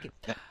 Yeah. Thank you.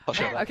 Yeah, I'll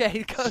shut up. Okay,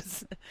 it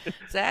goes.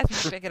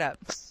 Zaf, you pick it up.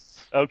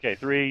 Okay,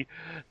 3,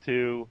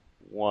 2,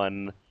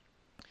 1.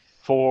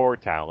 4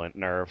 talent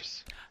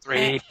nerfs.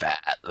 3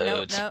 fat No,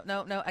 loads.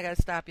 no. I got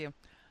to stop you.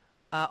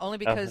 Only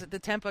because the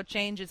tempo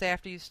changes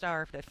after you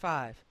starved at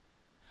 5.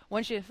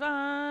 Once you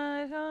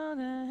 5 on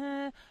the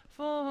head,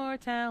 4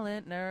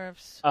 talent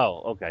nerfs.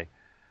 Oh, okay.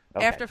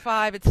 After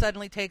 5, it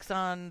suddenly takes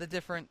on the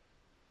different,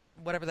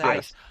 whatever that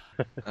is.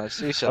 I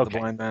see, said the Okay.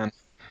 blind man.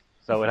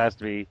 So it has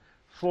to be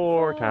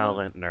 4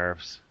 talent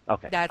nerfs.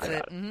 Okay. That's I got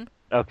it. Mm-hmm.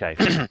 Okay.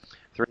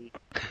 3,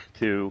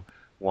 2,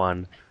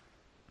 1.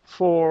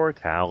 4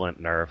 talent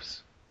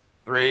nerfs.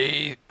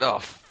 3.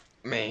 Oh,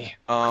 me.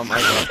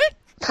 I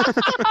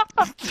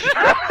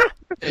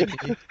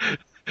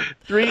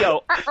 3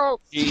 oh.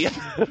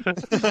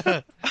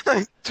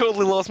 I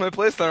totally lost my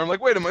place there. I'm like,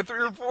 wait, am I 3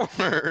 or 4?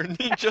 And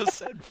he just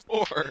said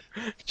 4.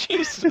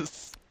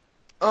 Jesus.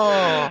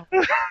 Oh.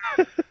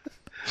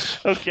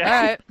 Okay. All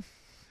right.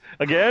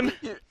 Again?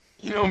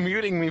 You know,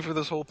 muting me for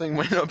this whole thing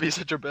might not be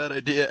such a bad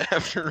idea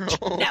after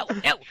all. No.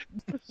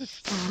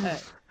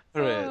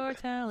 All right. 4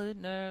 talent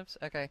nerves.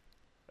 Okay.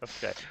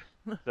 Okay.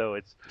 So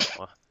it's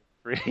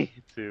 3,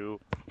 2,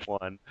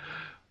 1.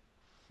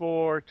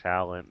 4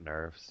 talent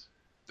nerves.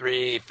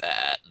 3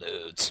 fat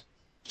loots.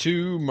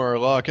 2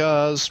 Murloc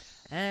eyes.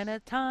 And a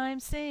time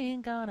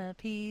sink on a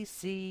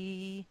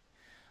PC.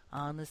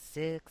 On the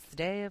 6th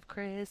day of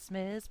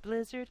Christmas,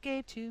 Blizzard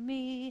gave to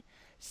me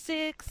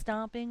 6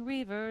 stomping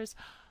reavers,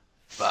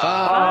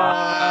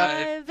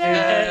 5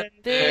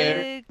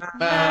 epic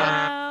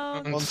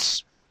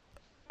mounts.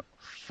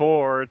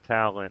 4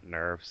 talent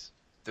nerves.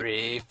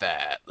 3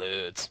 fat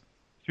loots.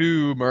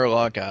 2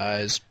 Murloc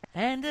eyes.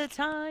 And a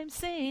time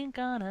sink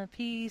on a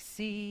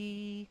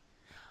PC.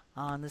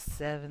 On the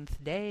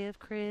 7th day of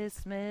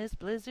Christmas,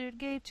 Blizzard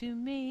gave to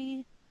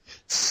me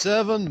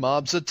 7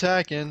 mobs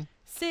attacking.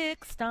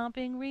 6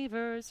 stomping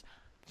reavers,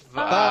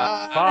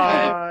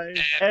 5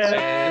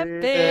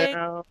 epic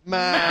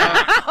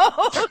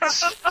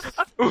Mounts.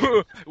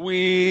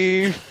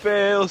 We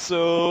fail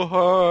so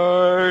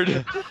hard.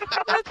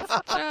 Let's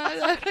try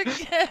that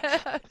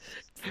again.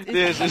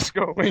 This is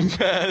going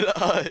bad.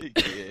 I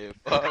give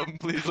up.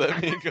 Please let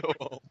me go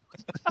home.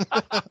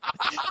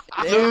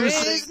 There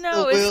Losing is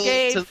no the will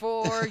escape to-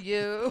 for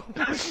you.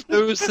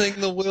 Losing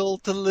the will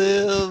to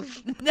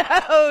live.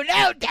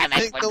 No, damn it,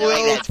 Losing we're the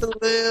doing will this. to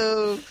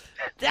live.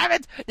 Damn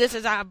it, this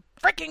is a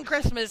freaking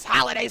Christmas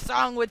holiday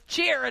song with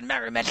cheer and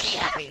merriment. Be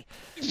happy.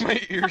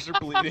 My ears are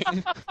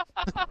bleeding.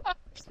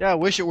 Yeah, I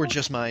wish it were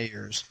just my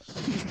ears.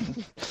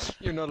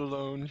 You're not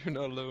alone. You're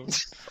not alone.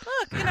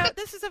 Look,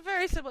 this is a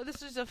very simple,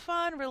 this is a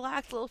fun,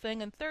 relaxed little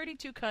thing, and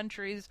 32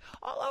 countries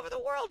all over the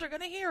world are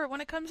going to hear it when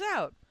it comes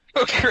out.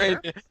 Okay,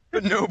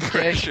 but no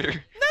pressure.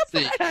 No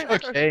See,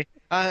 pressure. okay.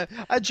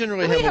 I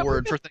generally have a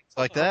word for things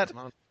like that.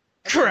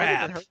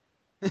 Crap.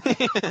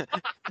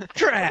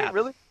 Crap.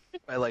 Really?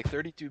 By like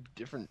 32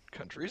 different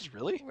countries?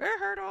 Really? We're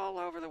heard all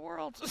over the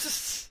world.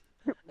 At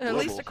Global.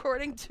 least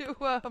according to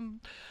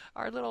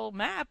our little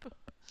map.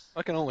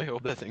 I can only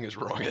hope that thing is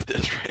wrong at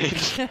this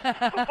rate.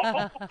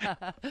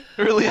 I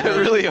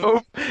really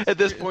hope at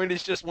this point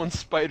it's just one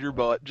spider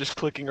bot just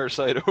clicking our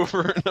site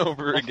over and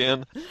over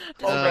again.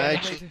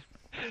 Actually,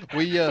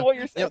 we So what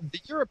you're saying-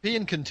 the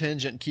European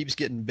contingent keeps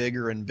getting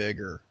bigger and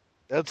bigger.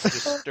 That's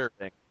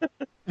disturbing.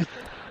 Yeah.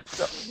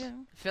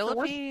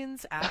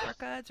 Philippines,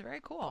 Africa, it's very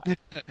cool.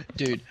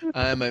 Dude,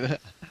 I'm a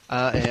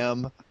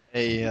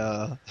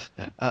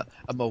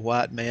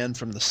white man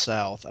from the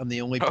South. I'm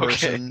the only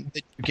person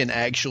that you can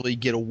actually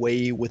get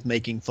away with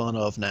making fun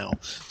of now.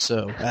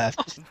 So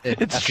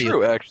It's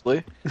true,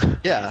 actually.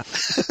 Yeah.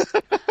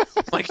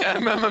 Like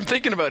I'm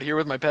thinking about here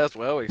with my past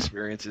WoW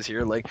experiences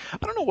here. Like I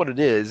don't know what it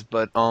is,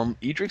 but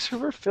Edric's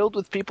server filled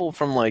with people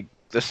from like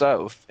the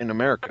South in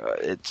America.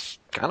 It's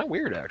kind of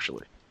weird,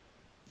 actually.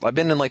 I've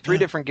been in like 3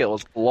 different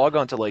guilds. Log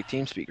on to like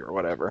TeamSpeak or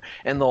whatever,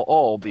 and they'll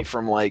all be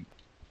from like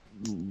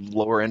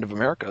lower end of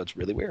America. It's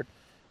really weird.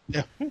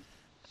 Yeah.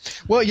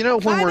 Well, you know,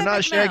 when Five we're not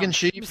epic shagging mounts.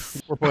 sheep,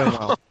 we're playing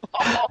WoW.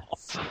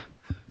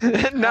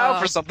 And now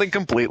for something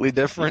completely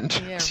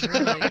different. Yeah,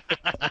 really.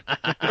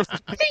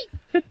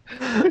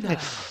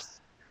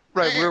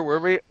 Right, where were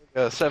we?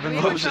 7 We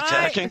were moves trying-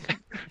 attacking.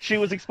 She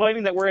was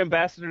explaining that we're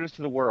ambassadors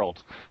to the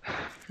world.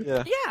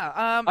 Yeah. Yeah.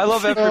 I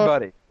love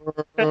everybody.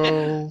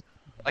 Oh,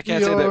 I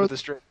can't say that with a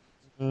straight.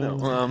 No.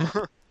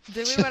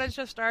 Do we want to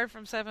just start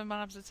from 7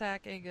 mobs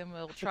attacking and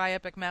we'll try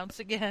epic mounts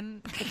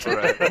again?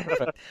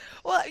 Right.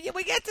 Well, yeah,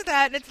 we get to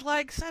that and it's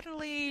like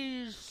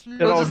suddenly...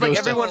 all It's like goes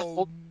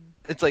everyone.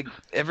 It's like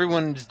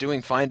everyone's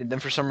doing fine, and then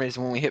for some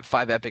reason, when we hit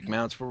 5 epic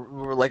mounts,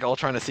 we're like all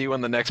trying to see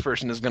when the next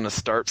person is going to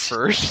start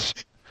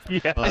first.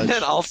 Yeah. And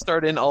then I'll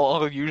start in.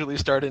 I'll usually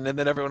start in, and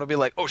then everyone will be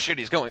like, "Oh shit,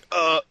 he's going."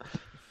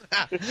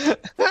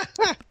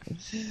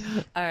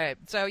 Alright,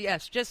 so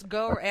yes, just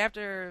go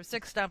after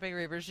 6 stomping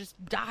reavers. Just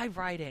dive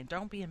right in.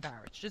 Don't be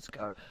embarrassed. Just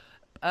go.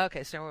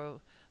 Okay,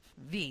 so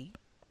V,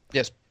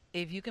 yes.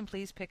 if you can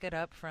please pick it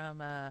up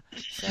from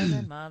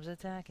 7 mobs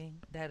attacking,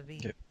 that would be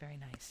Okay. very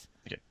nice.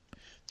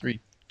 3,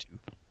 2,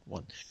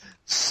 1.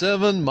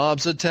 7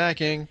 mobs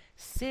attacking.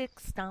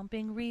 6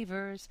 stomping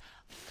reavers.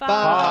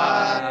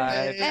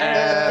 5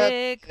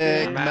 epic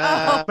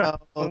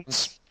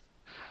mounts.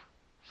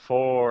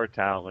 4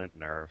 talent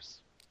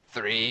nerves.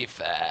 3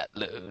 fat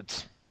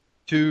loads.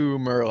 2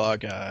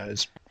 Murloc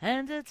eyes.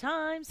 and a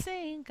time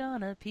sink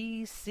on a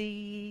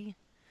PC.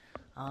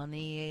 On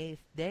the 8th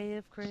day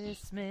of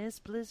Christmas,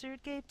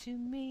 Blizzard gave to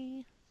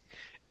me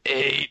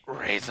 8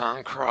 raids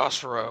on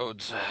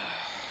crossroads.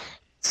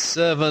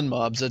 7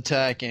 mobs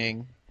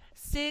attacking.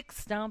 6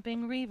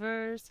 stomping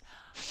reavers.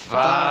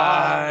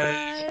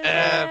 5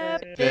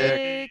 epic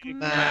epic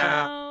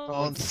mounts.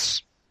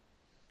 Mounts.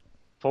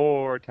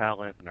 4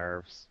 talent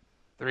nerfs.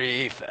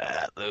 3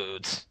 fat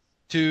loots.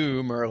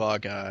 2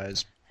 Murloc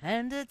eyes.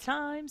 And a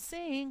time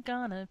sink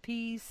on a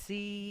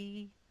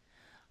PC.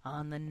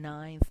 On the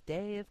 9th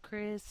day of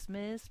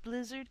Christmas,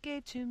 Blizzard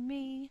gave to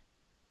me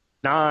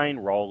 9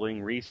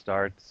 rolling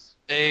restarts.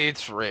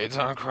 8 raids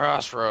on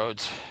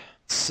crossroads.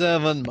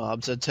 7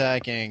 mobs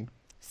attacking.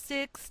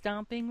 6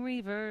 stomping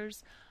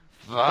reavers.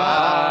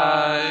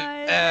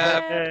 5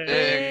 epic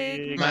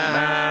epic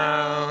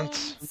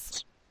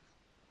mounts.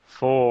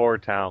 4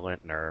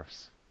 talent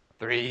nerfs.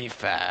 3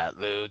 fat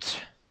loots.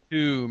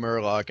 2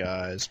 Murloc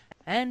eyes.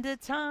 And a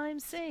time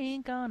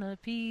sink on a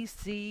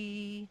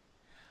PC.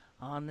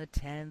 On the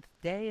 10th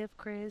day of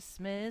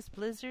Christmas,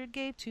 Blizzard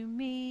gave to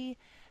me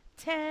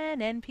 10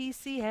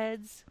 NPC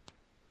heads.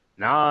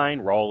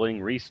 9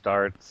 rolling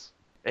restarts.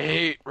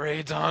 8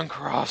 raids on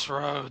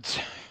crossroads.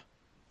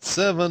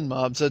 7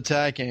 mobs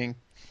attacking.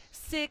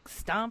 6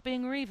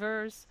 stomping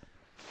reavers.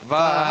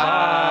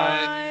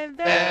 5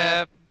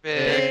 epic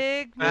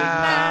epic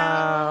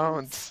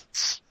mounts.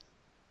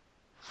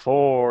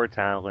 4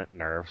 talent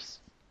nerfs.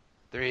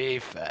 3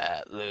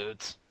 fat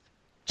loots.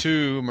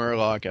 2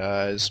 Murloc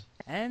eyes.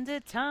 And a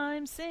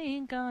time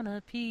sink on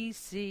a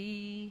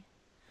PC.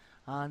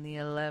 On the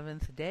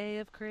 11th day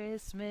of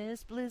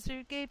Christmas,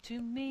 Blizzard gave to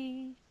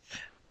me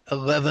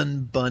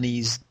 11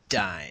 bunnies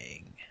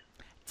dying.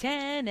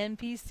 10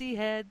 NPC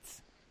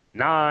heads.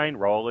 9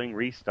 rolling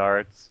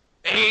restarts.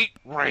 8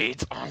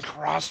 raids on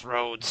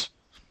crossroads.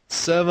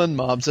 7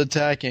 mobs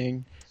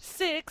attacking.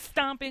 6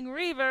 stomping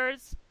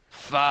reavers.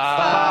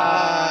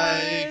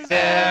 5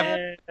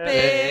 epic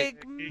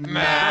epic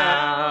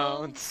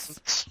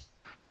mounts.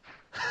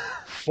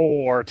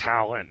 4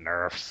 talent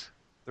nerfs.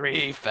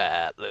 3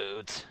 fat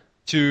loots.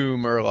 2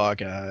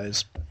 Murloc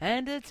eyes.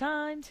 And a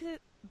time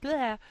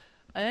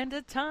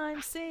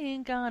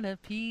sink on a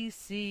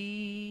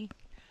PC.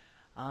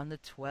 On the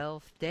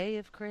 12th day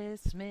of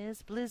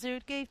Christmas,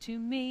 Blizzard gave to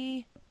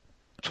me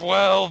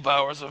 12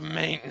 hours of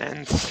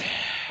maintenance.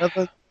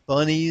 11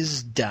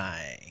 bunnies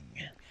dying.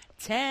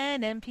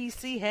 10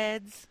 NPC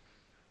heads.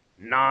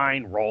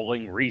 9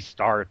 rolling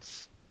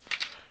restarts.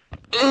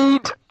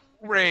 8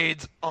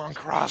 raids on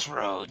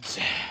crossroads.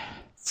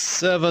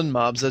 7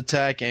 mobs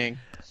attacking.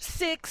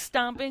 6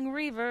 stomping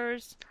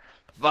reavers.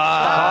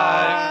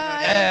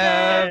 5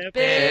 epic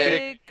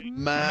epic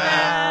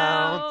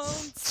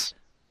mounts. mounts.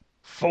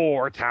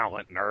 4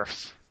 talent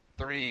nerfs.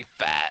 3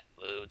 fat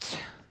loots.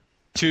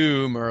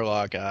 2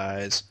 Murloc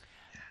eyes.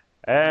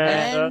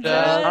 And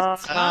a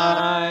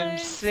time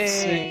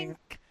sink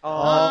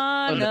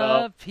on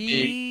a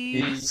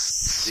PC.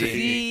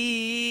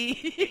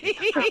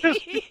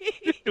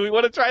 PC. Do we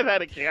want to try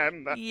that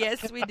again?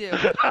 Yes, we do.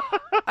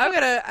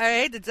 I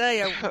hate to tell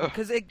you,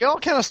 because Y'all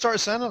kind of start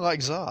sounding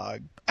like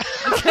Zog.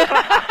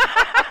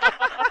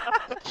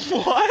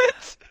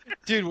 What?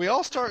 Dude, we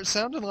all start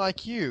sounding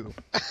like you.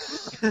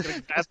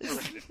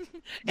 Exasperated.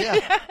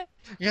 Yeah.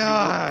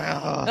 Yeah.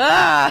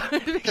 Ah!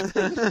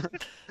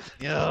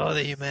 Yo,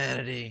 the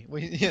humanity.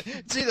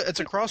 It's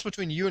a cross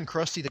between you and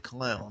Krusty the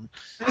Clown.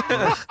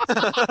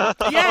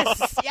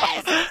 Yes,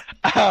 yes.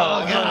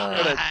 Oh,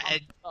 God.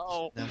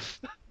 Oh.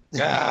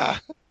 Ah.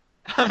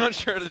 I'm not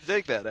sure how to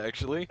take that,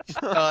 actually.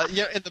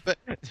 Yeah, in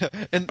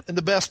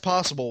the best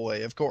possible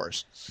way, of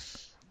course.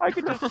 I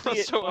could just see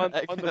it So on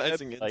the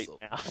agonizing website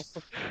insult.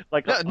 now.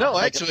 Like No,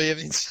 like actually, I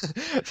mean,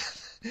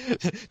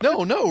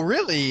 no,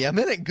 really, I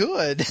meant it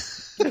good.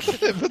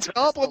 It's a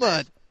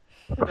compliment.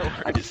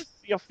 I just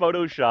see a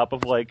Photoshop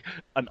of like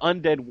an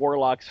undead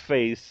warlock's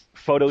face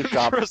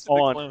photoshopped Krusty the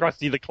on Clown.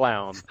 Krusty the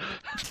Clown.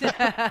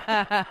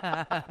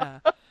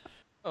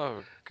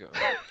 Oh, God.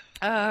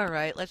 All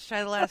right, let's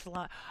try the last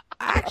line.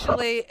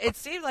 Actually, it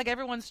seemed like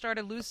everyone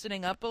started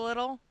loosening up a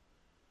little.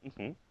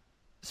 Mm-hmm.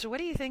 So what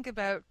do you think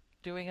about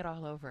doing it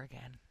all over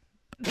again?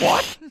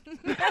 What?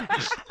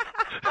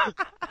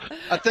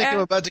 I think I'm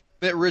about to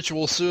commit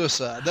ritual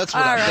suicide. That's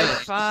what All I'm right, doing.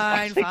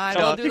 fine.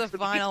 We'll do the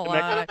final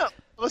line. No,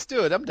 let's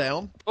do it. I'm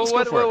down. Oh, Let's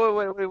go for it.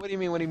 wait, what do you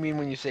mean? What do you mean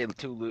when you say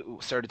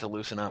started to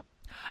loosen up?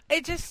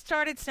 It just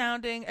started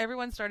sounding.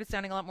 Everyone started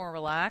sounding a lot more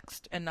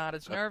relaxed and not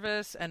as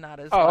nervous and not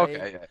as Oh, like,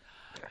 okay.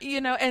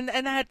 Yeah. and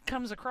that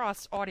comes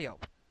across audio.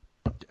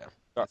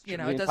 The It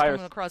does entire-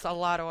 come across a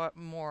lot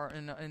more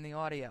in the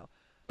audio.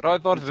 But I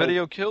thought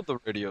video killed the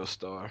radio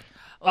star.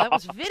 Well, that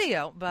was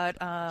video, but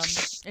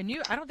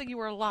and I don't think you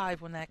were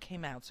alive when that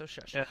came out. So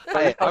shush.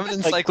 Hey, I'm an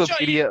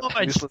encyclopedia of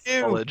Judge, useless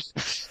you. knowledge.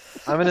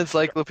 I'm an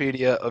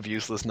encyclopedia of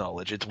useless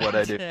knowledge. It's what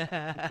I do.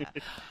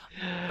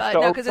 But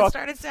So, no, because it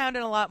started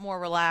sounding a lot more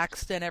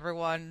relaxed, and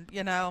everyone,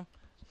 and we All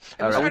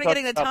right. started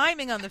getting the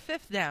timing on the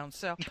 5th down.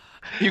 So,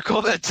 You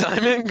call that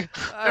timing?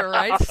 all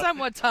right,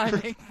 somewhat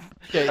timing.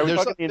 Okay, Are we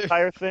there's talking the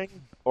entire thing,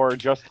 or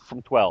just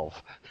from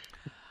 12?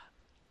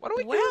 What do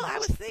we Well, do? I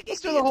was thinking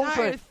Let's do the the whole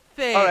entire thing.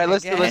 thing. All right,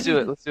 let's do again.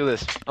 it. Let's do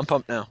this. I'm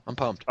pumped now. I'm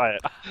pumped. Try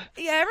it.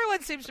 Yeah,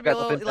 everyone seems to be a Got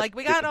the little thing- like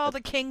we got all the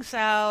kinks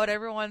out.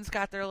 Everyone's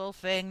got their little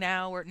thing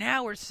now.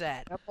 We're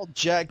set. I'm all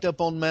jacked up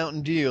on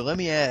Mountain Dew. Let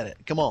me add it.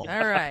 Come on.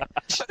 All right.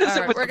 What is All it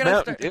right, with we're the gonna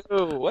Mountain Dew?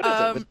 What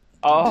is it?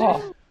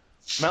 Oh,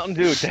 Mountain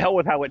Dew, to hell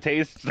with how it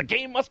tastes. The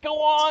game must go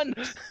on!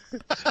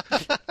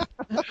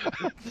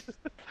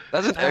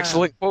 That's an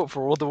excellent quote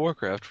for World of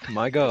Warcraft.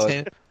 My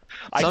God.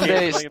 I Some can't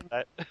days- claim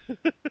that.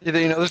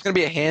 There's going to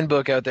be a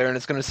handbook out there, and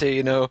it's going to say,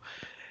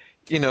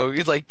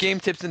 it's like game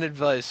tips and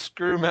advice.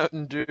 Screw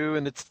Mountain Dew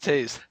and its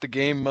taste. The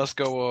game must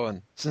go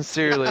on.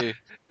 Sincerely,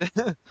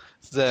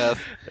 Zath.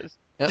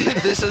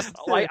 This is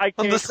I on can't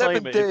the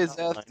claim 7th it. day. It's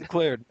not Zath mine.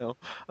 declared. No.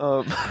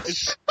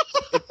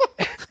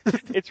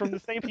 It's from the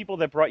same people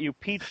that brought you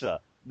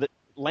pizza, the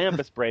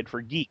lambus bread for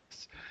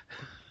geeks.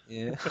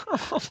 Yeah.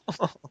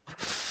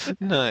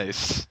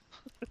 Nice.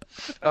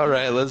 All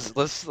right, let's do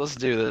this. Let's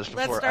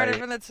Before start it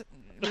from the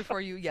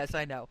before you. Yes,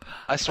 I know.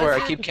 I swear, I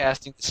Let's- keep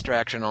casting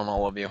distraction on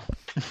all of you.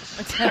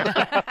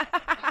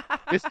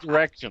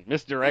 Misdirection.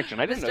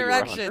 I didn't know you were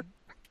a hunter.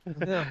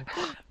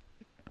 Misdirection.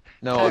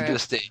 No, All I'm right.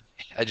 just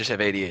I just have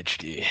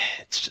ADHD.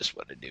 It's just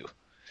what I do.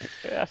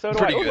 Yeah, so do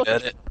Pretty I. good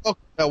at it.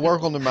 I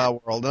work on my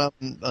world, and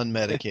I'm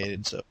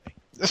unmedicated, so.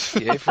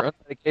 Yay for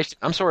medication.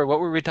 I'm sorry. What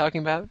were we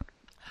talking about?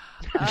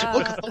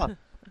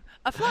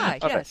 A fly,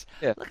 Okay, yes.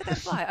 yeah. Look at that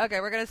fly. Okay,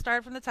 we're going to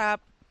start from the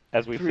top.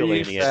 As we fill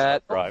Pretty in the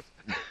fat. drive.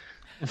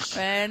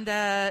 And,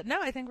 no,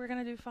 I think we're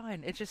going to do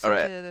fine. It just All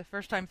seemed right. the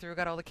first time through,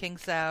 got all the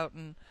kinks out,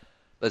 and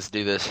Let's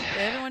do this.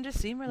 everyone just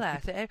seemed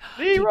relaxed. Leroy!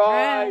 Deep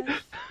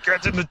breath.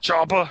 Get in the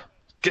chopper.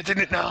 Get in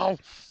it now.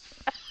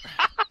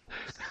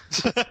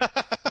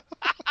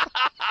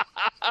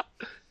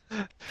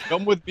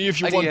 Come with me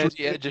if you I want want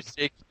to. just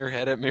shaking your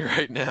head at me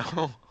right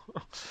now.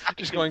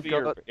 Just going, see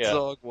your- God, yeah.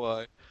 dog,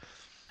 why?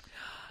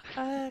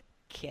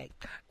 Okay.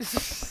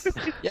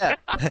 Yeah.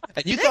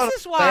 And you This thought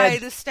is why the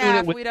doing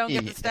staff, it with we don't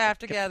get me. the staff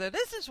together.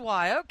 This is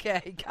why.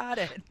 Okay, got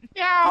it.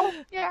 Meow!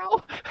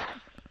 Meow!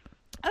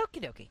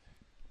 Okie dokie.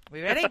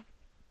 We ready?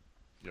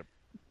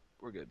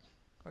 We're good.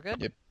 We're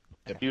good?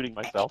 Yep. Muting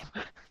myself.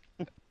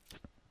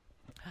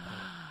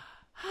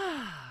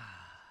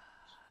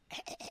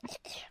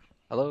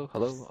 Hello?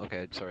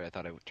 Okay, sorry, I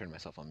thought I would turn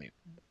myself on mute.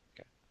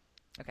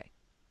 Okay.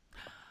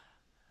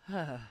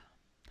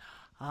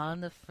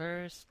 On the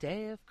first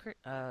day of oh,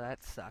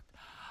 that sucked.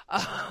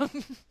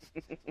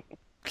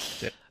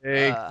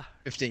 Day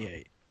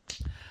 58.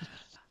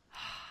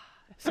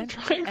 I'm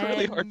trying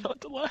really hard not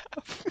to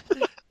laugh.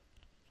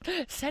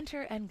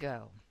 Center and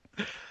go.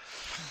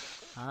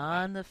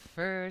 On the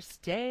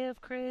first day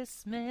of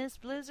Christmas,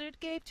 Blizzard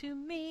gave to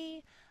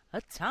me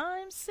a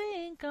time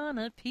sync on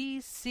a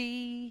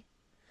PC.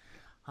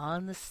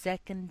 On the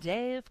second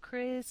day of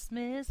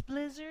Christmas,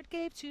 Blizzard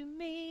gave to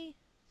me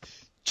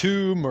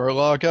 2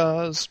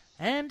 Murlocs.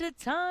 and a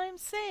time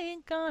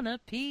sync on a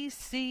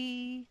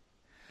PC.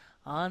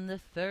 On the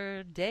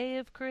third day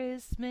of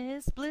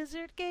Christmas,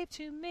 Blizzard gave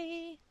to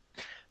me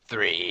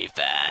 3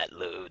 fat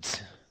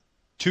loots.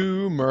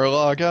 2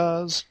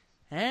 Murlocs.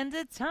 and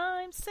a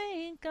time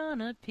sync on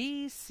a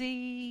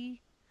PC.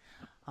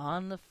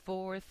 On the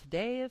fourth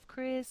day of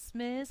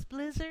Christmas,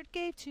 Blizzard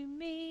gave to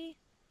me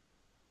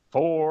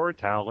 4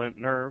 talent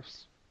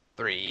nerfs.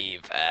 3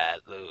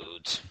 fat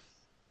loots.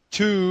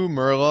 2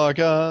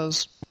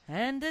 Murlocs.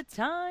 and a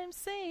time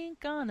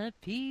sync on a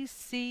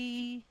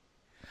PC.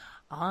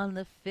 On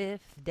the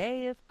fifth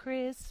day of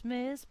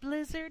Christmas,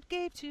 Blizzard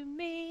gave to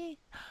me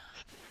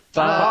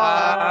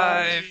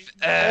 5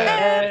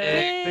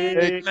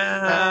 epic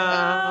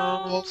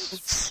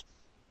mounts.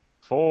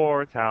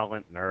 4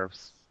 talent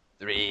nerfs.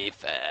 3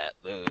 fat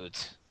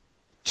loots.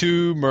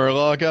 2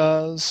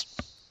 Murlocs.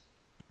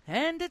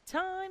 and a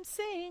time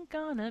sync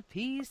on a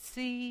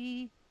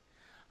PC.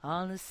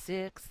 On the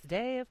sixth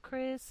day of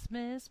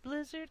Christmas,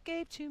 Blizzard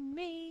gave to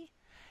me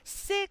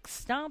 6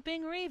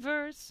 stomping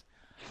reavers,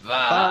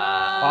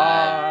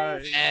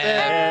 5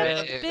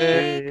 epic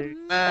epic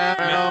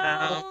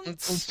mounts.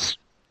 mounts.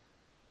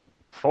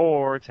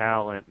 4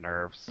 talent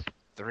nerfs.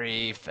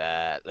 3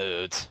 fat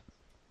loots.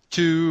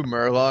 2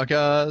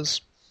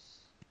 Murlocs.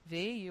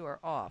 V, you are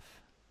off.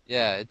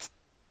 Yeah, it's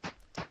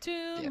 2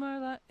 Yeah.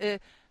 Murloc,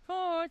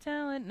 4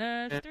 talent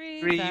nerfs,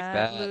 3 3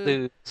 fat fat loot,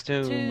 loots.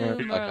 2 2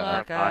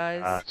 Murloc Murloc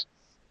eyes.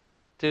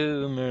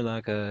 2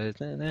 Murloc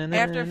eyes.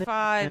 After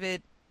 5,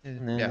 it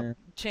Yeah.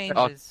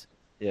 changes.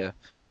 Yeah.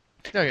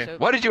 Okay. So-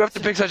 Why did you have to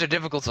pick such a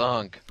difficult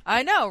song?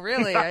 I know,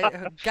 really. It's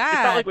not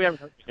God. like we haven't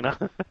heard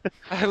enough.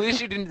 At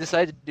least you didn't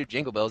decide to do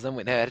Jingle Bells, then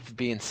we'd have to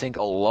be in sync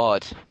a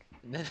lot.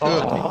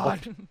 Oh.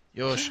 God.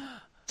 Yosh.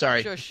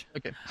 Sorry. Shush.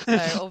 Okay. All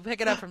right, we'll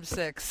pick it up from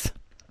 6.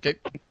 Okay.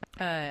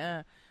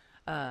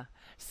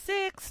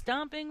 6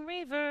 stomping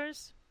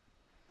reavers,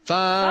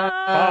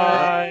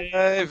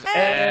 5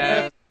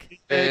 epic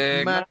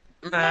big mounts.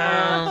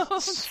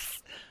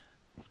 mounts.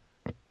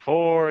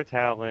 4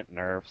 talent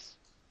nerfs.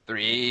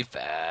 3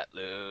 fat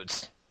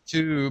loots.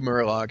 2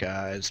 Murloc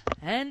eyes.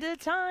 and a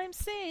time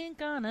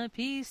sync on a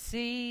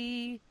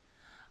PC.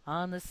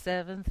 On the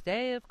 7th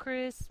day of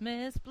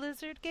Christmas,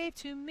 Blizzard gave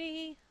to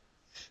me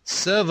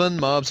 7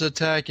 mobs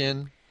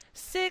attacking.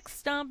 6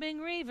 stomping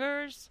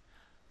reavers,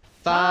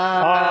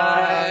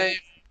 5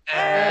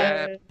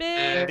 epic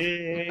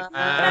Big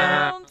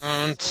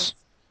mounts.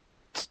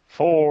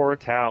 4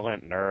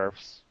 talent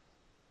nerfs.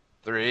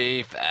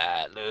 3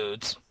 fat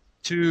loots.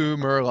 2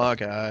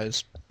 Murloc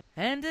eyes.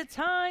 And a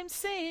time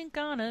sync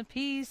on a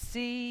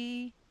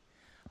PC.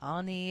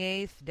 On the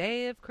 8th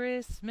day of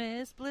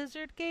Christmas,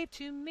 Blizzard gave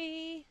to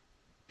me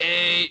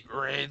 8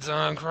 raids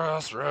on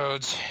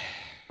Crossroads.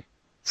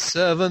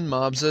 7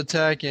 mobs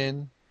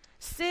attacking.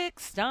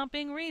 6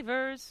 stomping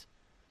reavers.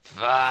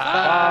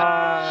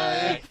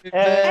 5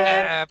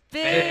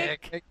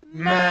 epic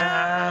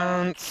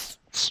mounts.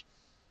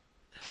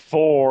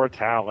 4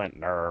 talent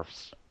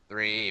nerfs.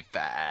 3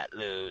 fat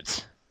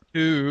loots.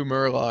 2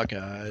 Murloc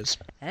eyes.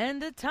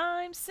 And a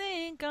time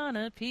sync on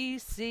a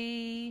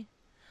PC.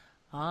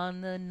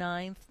 On the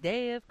 9th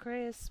day of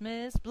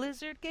Christmas,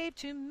 Blizzard gave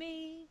to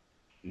me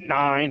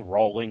 9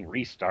 rolling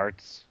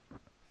restarts.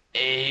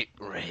 8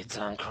 raids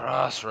on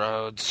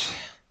Crossroads.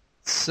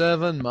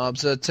 7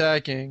 mobs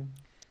attacking.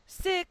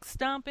 6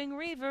 stomping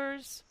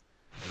reavers.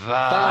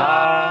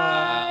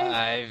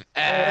 5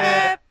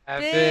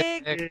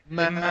 epic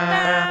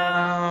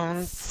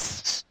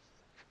mounts.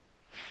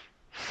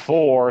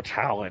 4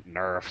 talent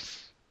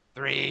nerfs.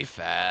 3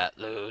 fat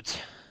loots.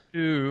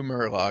 2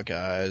 Murloc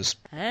eyes.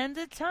 And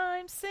a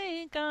time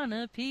sync on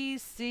a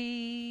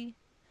PC.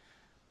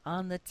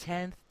 On the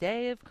 10th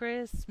day of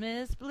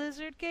Christmas,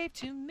 Blizzard gave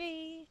to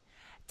me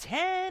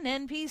 10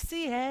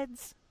 NPC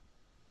heads.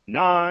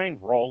 9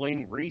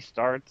 rolling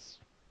restarts.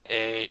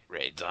 8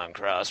 raids on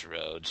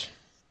Crossroads.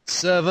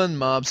 7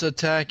 mobs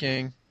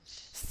attacking.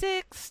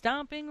 6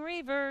 stomping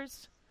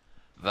reavers.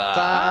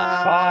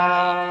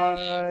 5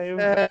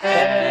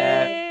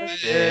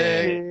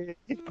 epic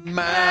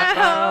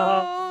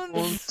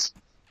mounts.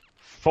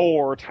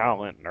 4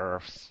 talent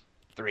nerfs.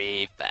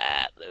 3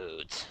 fat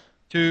loots.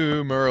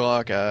 2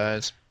 Murloc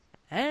eyes.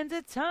 And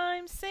a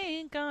time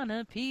sync on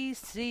a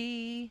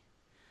PC.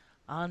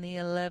 On the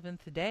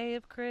 11th day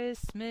of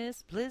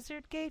Christmas,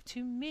 Blizzard gave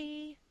to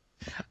me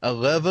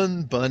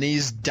 11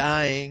 bunnies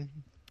dying.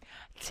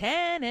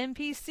 10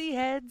 NPC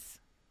heads.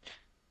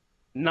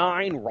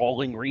 9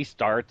 rolling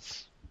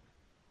restarts.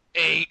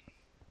 8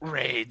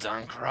 raids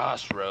on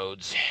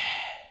Crossroads.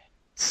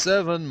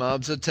 7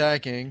 mobs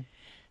attacking.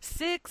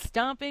 6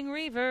 stomping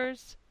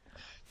reavers.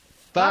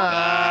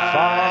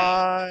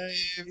 5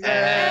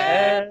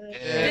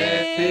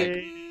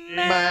 epic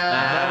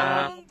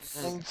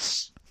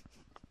mounts.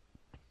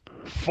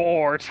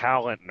 4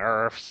 talent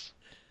nerfs.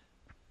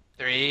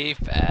 3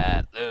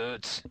 fat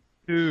loots.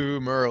 2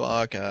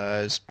 Murloc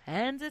eyes.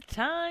 And a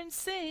time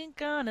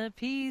sync on a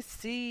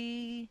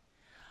PC.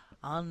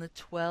 On the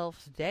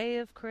 12th day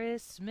of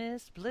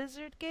Christmas,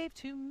 Blizzard gave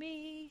to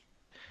me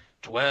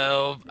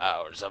 12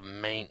 hours of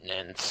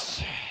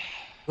maintenance.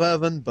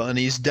 11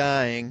 bunnies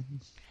dying.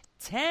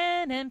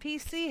 10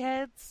 NPC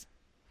heads.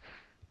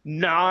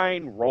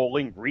 9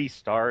 rolling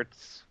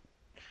restarts.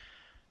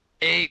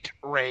 8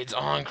 raids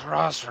on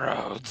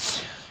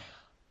Crossroads.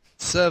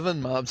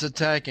 7 mobs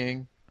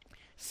attacking.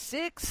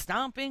 6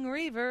 stomping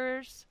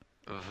reavers.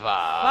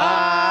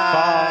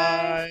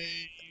 5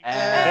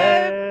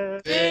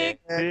 epic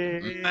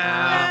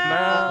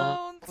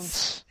mounts.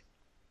 mounts.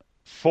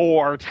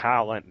 4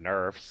 talent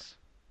nerfs.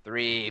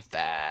 3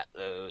 fat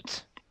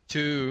loots.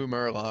 2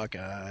 Murloc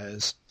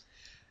eyes.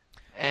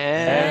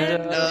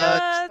 And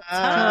a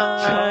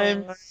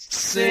time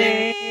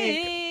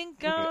sync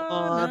sync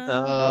on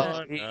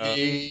a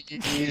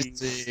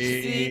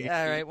easy.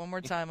 All right, one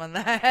more time on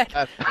that.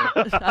 On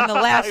the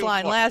last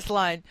line, last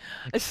line.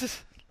 It's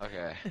just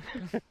Okay.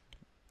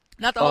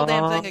 not the whole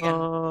damn thing again.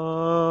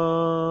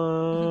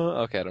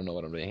 Okay, I don't know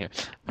what I'm doing here.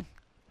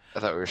 I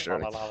thought we were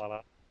starting.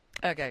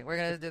 Okay, we're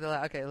gonna do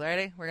the. Okay,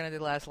 ready? We're gonna do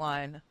the last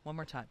line one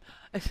more time.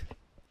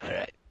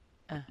 Alright.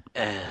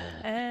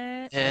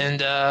 And And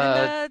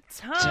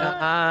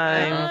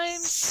time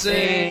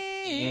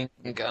sync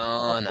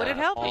on. Would it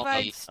help if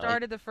I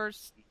started the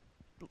first?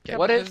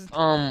 What if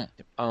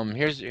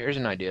here's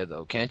an idea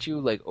though. Can't you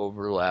like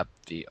overlap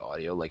the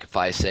audio? Like if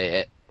I say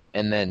it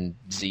and then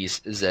Z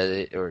says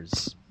it or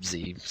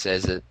Z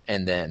says it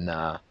and then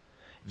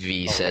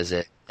V says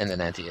it and then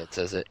Antiet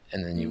says it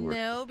and then you were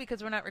No,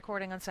 because we're not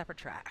recording on separate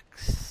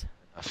tracks.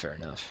 fair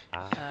enough.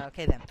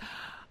 Okay then.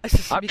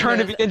 I'm trying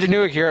to be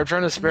ingenuitive here. I'm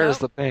trying to spare us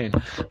the pain.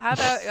 How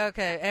about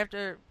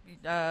after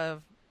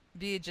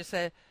B just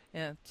said,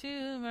 2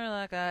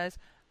 Murloc eyes,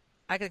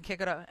 I can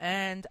kick it up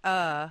and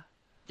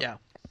Yeah.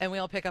 and we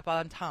all pick up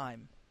on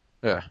time.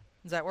 Yeah.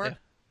 Does that work?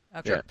 Yeah.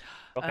 Okay.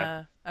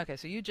 Okay. Okay,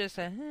 so you just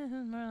said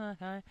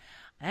Murloc eye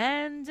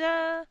and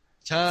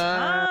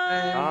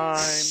Time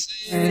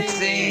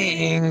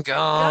Sync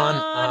on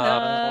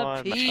on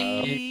a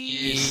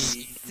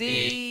PC.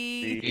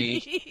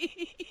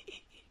 PC.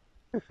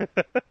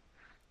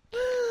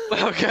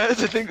 Well,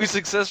 guys, I think we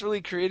successfully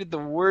created the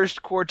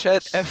worst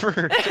quartet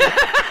ever.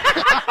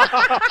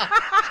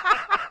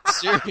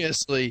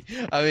 Seriously,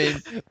 I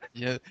mean,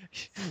 you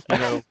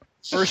know,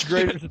 first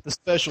graders at the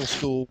special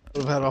school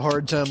would have had a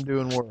hard time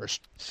doing worse.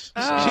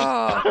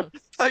 Oh.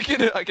 I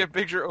can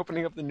picture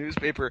opening up the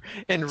newspaper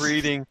and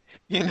reading,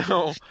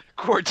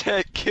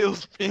 quartet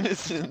kills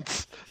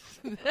innocents.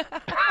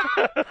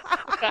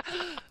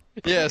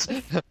 Yes,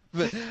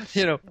 but,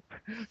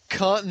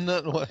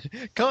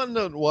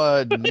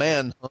 continent-wide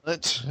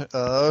manhunt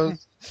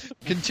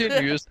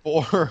continues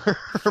for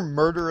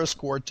Murderous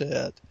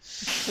Quartet.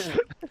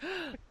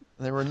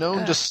 They were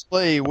known to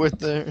slay with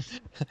their.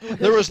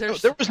 There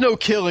was no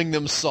killing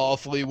them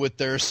softly with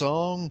their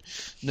song.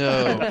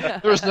 No,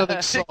 there was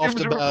nothing soft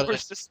about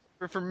it.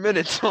 For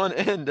minutes on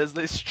end as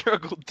they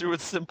struggled through a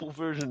simple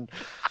version.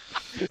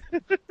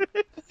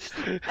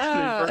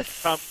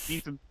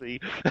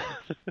 Decency.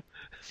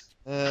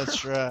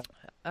 That's right.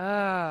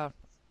 Oh.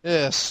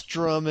 Yeah,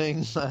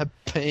 strumming my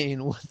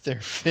pain with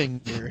their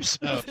fingers.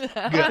 Oh,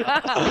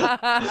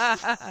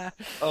 God.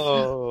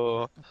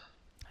 Oh.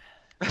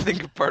 I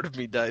think a part of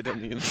me died on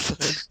the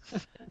inside.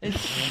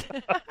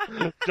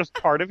 Just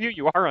part of you?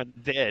 You are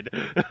undead.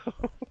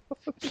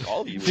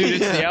 All of you.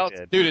 Dude,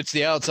 it's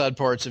the outside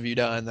parts of you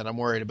dying that I'm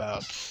worried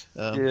about.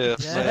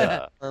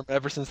 Yeah.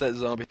 Ever since that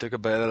zombie took a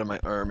bite out of my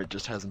arm, it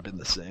just hasn't been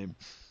the same.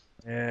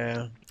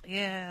 Yeah.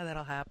 Yeah,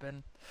 that'll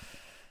happen.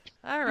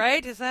 All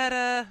right, is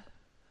that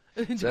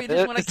do we that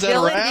just want to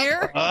kill it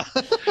here?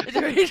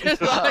 Do we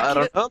just want to I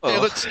don't know.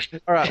 Okay,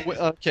 all right.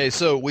 Okay,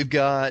 so we've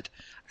got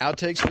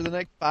outtakes for the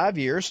next 5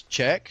 years.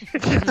 Check.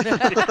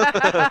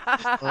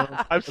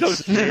 I'm so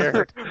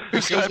scared.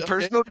 We've got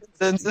personal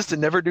consensus to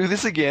never do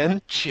this again.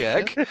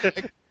 Check.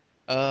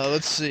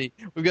 Let's see.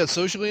 We've got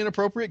socially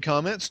inappropriate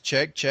comments.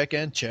 Check, check,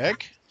 and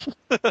check.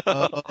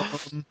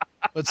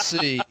 Let's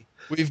see.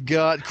 We've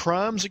got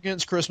crimes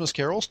against Christmas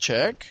carols.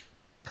 Check.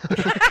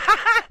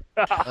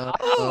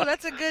 Oh,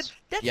 that's a good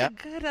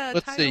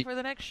title see. for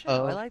the next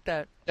show. I like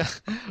that.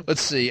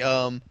 Let's see.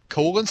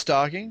 Coal and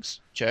stockings.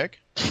 Check.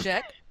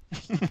 Check.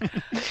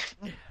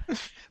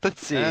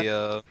 Let's see.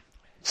 Let's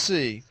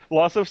see.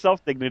 Loss of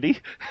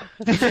self-dignity.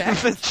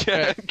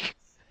 Check.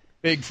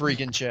 Big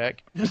freaking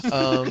check.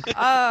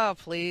 Oh,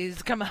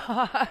 please, come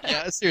on.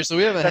 Yeah, seriously,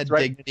 we haven't had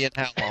right. dignity in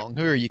how long?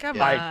 Who are you? Come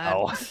kidding? on. I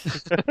know.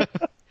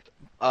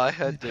 I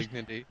had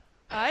dignity.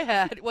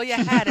 Well, you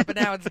had it, but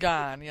now it's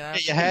gone. You know?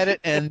 You had it,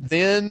 and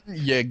then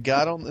you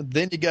got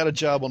a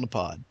job on the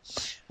pod.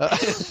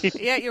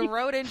 Yeah, you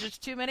wrote in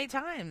just too many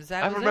times.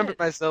 I remember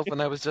myself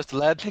when I was just a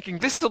lad thinking,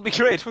 this will be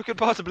great. What could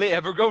possibly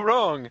ever go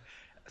wrong?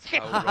 That's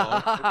how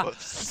wrong it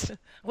was.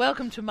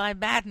 Welcome to my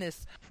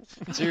madness.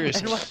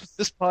 Seriously,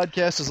 this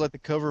podcast is like the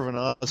cover of an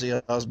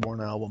Ozzy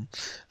Osbourne album.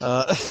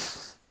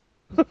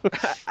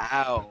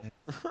 Ow.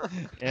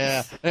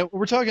 Yeah, and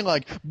we're talking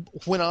like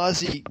when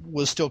Ozzy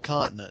was still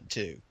continent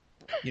too.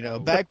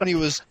 Back when he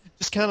was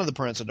just kind of the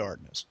Prince of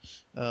Darkness.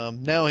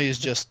 Now he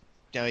just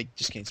can't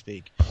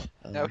speak.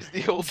 Now he's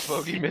the old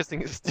fogey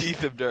missing his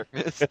teeth of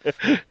darkness.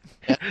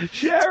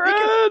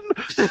 Sharon!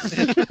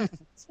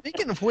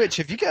 Speaking of which,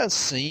 have you guys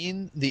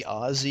seen the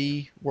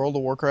Ozzy World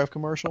of Warcraft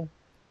commercial?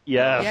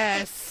 Yeah.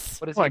 Yes.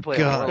 What does Oh he my play?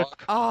 God.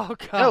 Warlock? Oh,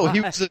 God. No,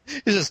 he's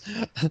just,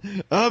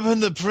 I've been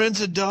the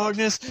Prince of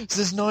Darkness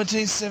since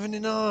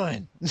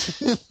 1979. And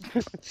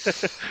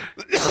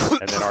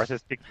then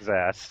Arthas kicked his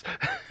ass.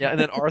 Yeah, and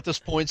then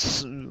Arthas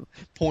points I don't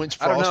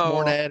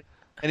Frostmourne know. at,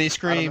 and he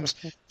screams,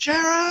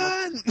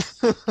 Sharon!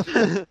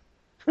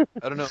 I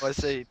don't know. I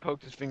say he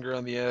poked his finger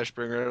on the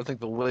Ashbringer. I don't think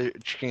the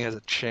Lich King has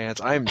a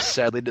chance. I'm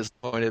sadly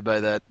disappointed by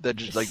that. That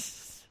just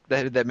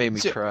that made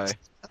me cry.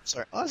 I'm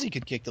sorry, Ozzy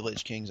could kick the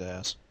Lich King's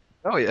ass.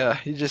 Oh yeah,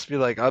 he'd just be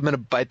like, "I'm gonna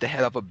bite the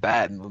head off a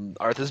bat," and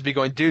Arthas be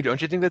going, "Dude,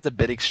 don't you think that's a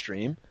bit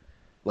extreme?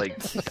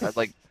 That's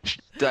like,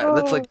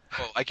 oh,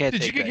 I can't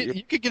Dude, take that."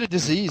 you could get a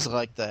disease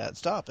like that.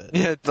 Stop it.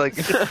 Yeah, it's like,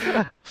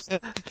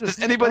 does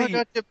anybody?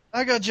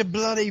 I got your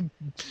bloody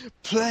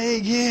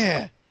plague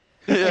here.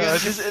 Yeah,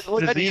 it's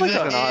like Disease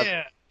an odd.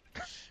 Yeah.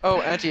 Oh,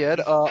 Auntie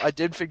Ed, I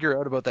did figure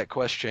out about that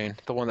quest chain,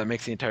 the one that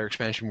makes the entire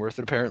expansion worth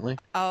it, apparently.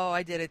 Oh,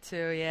 I did it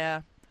too,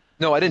 yeah.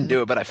 No, I didn't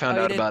do it, but I found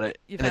you out did? about it.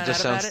 You and found it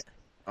just out about sounds.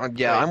 it?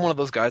 Yeah, I'm one of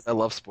those guys. I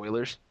love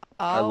spoilers.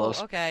 Oh, I love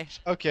okay.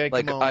 Okay,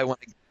 Like come on. when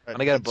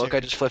I get a book,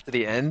 I just flip to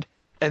the end,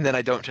 and then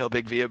I don't tell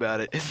Big V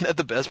about it. Isn't that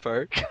the best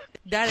part?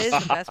 That is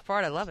the best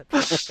part. I love it.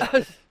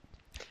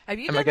 Have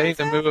you Am done I getting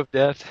that, the move of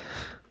death?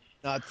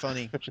 Not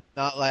funny.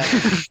 Not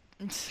laughing.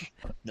 Seth?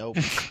 Nope.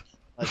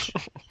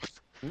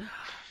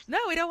 No,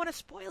 we don't want to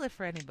spoil it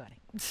for anybody.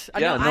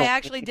 Yeah, No, no. I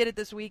actually did it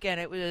this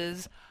weekend. It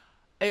was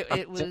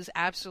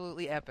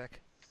absolutely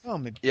epic. Oh,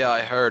 maybe. Yeah,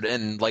 I heard,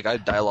 and like I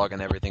dialogue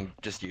and everything,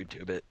 just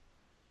YouTube it.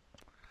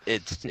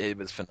 It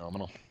was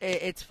phenomenal.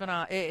 It's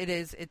phenomenal. It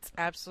is. It's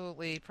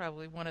absolutely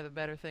probably one of the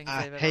better things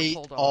I they've ever hate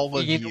pulled off. all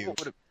of You you.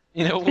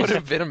 know what would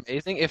have been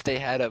amazing if they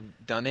had have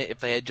done it, if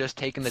they had just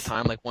taken the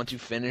time, like once you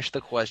finish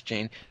the quest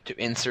chain, to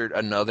insert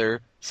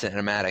another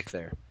cinematic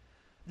there.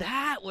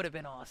 That would have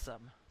been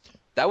awesome.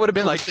 That would have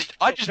been like,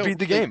 I just No, beat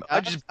the game. I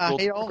I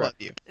hate all of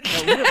you.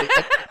 No, really.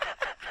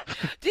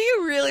 Do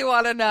you really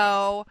want to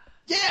know?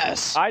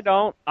 Yes. I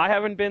don't. I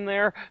haven't been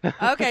there.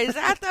 Okay,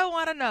 Zach don't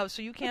want to know,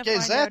 so you can't Okay,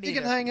 find Zach, out you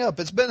can either. hang up.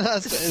 It's been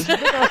us.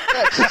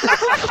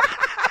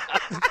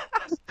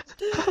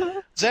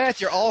 Zach,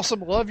 you're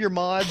awesome. Love your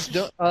mods.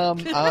 Don't,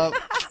 I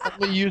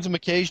only use them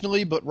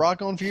occasionally, but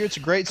Rock On For You, it's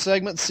a great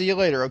segment. See you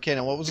later. Okay,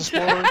 now what was the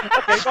spoiler?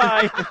 Okay,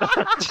 bye.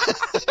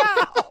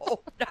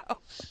 No.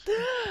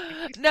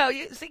 No,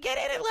 you see, get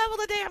in and level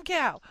the damn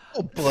cow.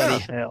 Oh, bloody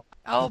hell.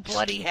 Oh,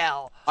 bloody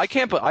hell. I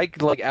can't. But I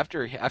like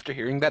after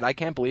hearing that, I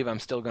can't believe I'm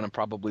still gonna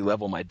probably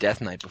level my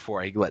Death Knight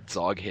before I let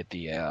Zog hit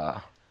the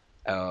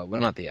well,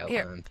 not the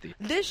Here,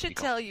 this should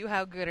tell you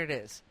how good it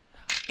is.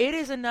 It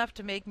is enough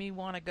to make me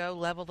want to go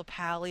level the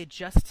pally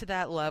just to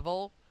that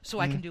level so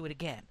I can do it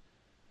again.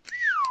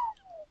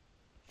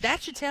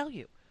 That should tell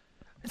you.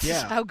 This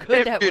is how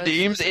good that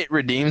was. It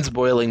redeems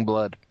boiling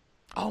blood.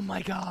 Oh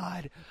my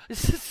god.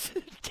 This is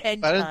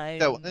 10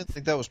 times. I didn't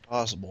think that was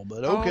possible,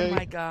 but okay. Oh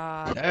my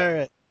god. All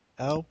right.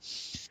 Oh.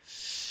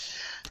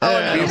 Oh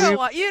no,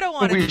 you don't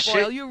want it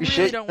spoiled. You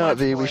really don't want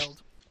it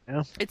spoiled.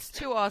 Yeah. It's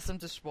too awesome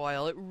to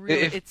spoil. It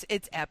really,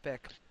 it's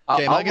epic.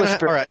 Okay, I'll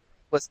whisper. All right.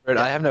 Whisper it.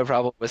 I have no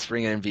problem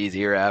whispering it in V's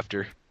ear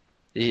after.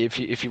 If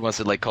he wants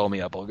to call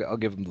me up, I'll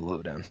give him the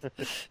lowdown.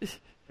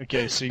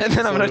 Okay, so and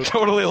then I'm gonna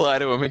totally lie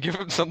to him and give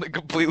him something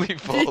completely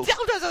false.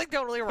 Tell him something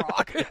totally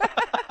wrong.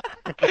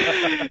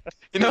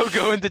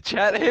 Go into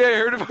chat. Hey, I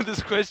heard about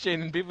this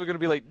question, and people are gonna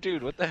be like,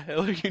 "Dude, what the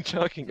hell are you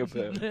talking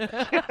about?"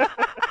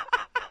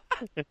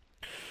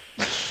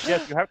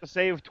 Yes, you have to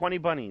save 20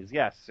 bunnies.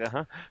 Yes.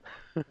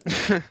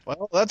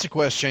 Well, that's a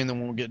quest chain that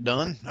won't get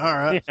done. All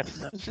right.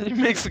 Yeah. It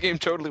makes the game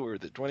totally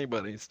worth it. 20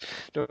 bunnies.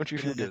 Don't you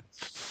forget.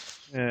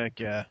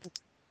 Okay.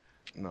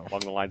 No.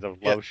 Along the lines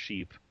of low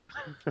sheep.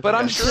 But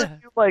I'm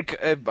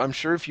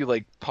sure if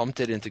you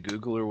pumped it into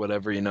Google or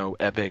whatever,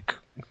 epic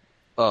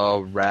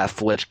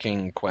Wrath Lich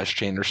King quest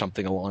chain or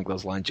something along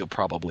those lines, you'll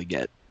probably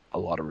get a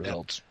lot of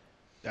results.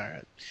 All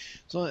right.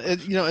 So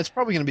it's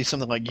probably going to be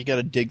something like you got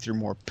to dig through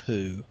more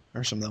poo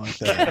or something like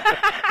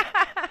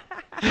that.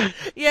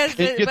 Yes,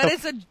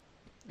 it's a.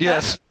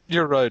 Yes,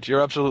 you're right.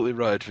 You're absolutely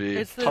right,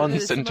 V.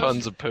 Tons and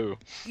tons of poo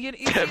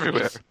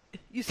everywhere.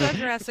 You saw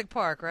Jurassic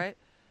Park, right?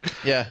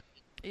 Yeah.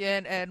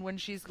 Yeah, and when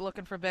she's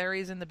looking for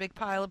berries in the big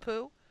pile of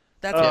poo,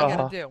 that's what you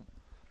got to do.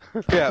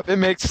 Yeah, it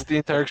makes the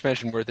entire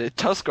expansion worth it.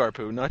 Tuskar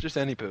poo, not just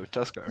any poo.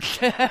 Tuskar.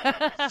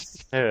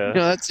 Yeah.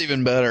 That's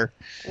even better.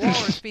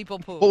 Walrus people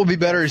poo. What would be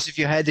better is if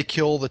you had to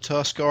kill the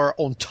Tuskar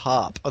on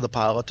top of the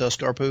pile of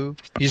Tuskar poo.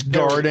 He's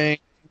guarding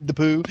the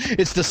poo.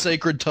 It's the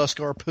sacred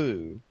Tuskar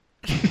poo.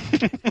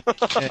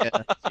 Yeah.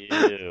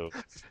 Ew.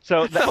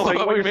 So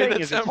what you're saying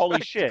is it's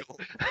holy shit.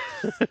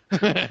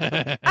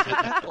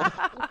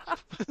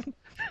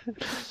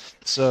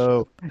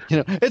 So,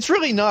 it's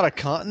really not a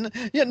continent.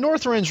 Yeah,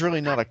 Northrend's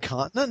really not a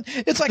continent.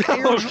 It's like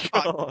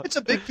airdrop. It's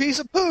a big piece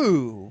of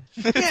poo.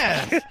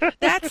 Yeah.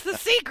 That's the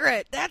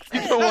secret. That's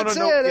it. You don't want to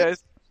know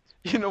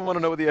you don't want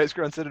to know what the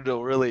Icecrown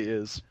Citadel really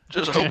is.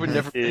 Just hope it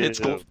never hits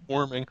global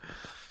warming.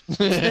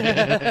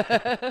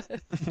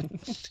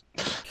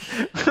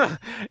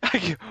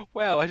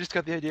 Wow, I just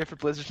got the idea for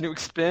Blizzard's new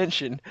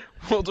expansion.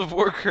 World of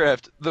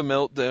Warcraft, The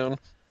Meltdown.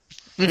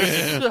 The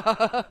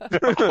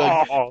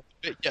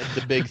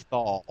big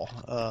thaw.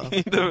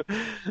 The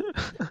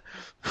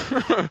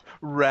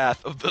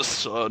Wrath of the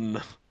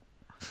Sun.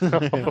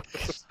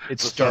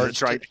 It's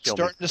starting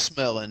to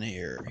smell in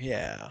here.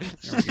 Yeah.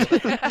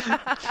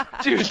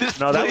 Dude, this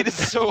plate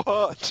is so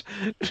hot.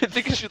 I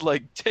think I should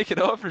take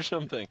it off or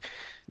something.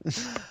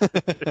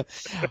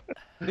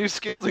 New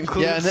skills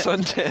include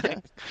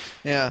suntan.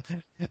 Yeah.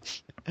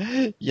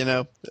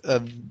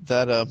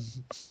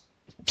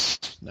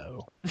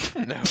 No.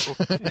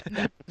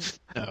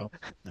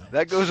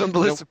 That goes on the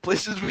list of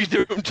places we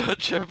don't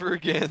touch ever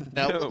again.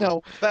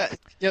 No. But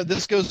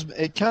this goes.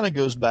 It kind of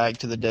goes back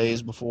to the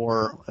days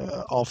before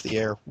off the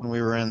air when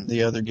we were in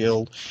the other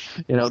guild.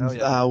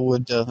 I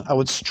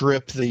would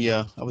strip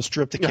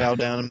the cow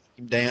down and make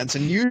him dance,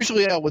 and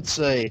usually I would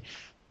say,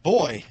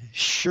 "Boy,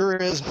 sure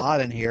is hot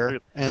in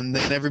here," and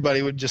then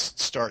everybody would just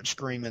start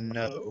screaming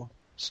no.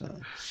 So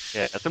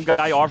yeah, some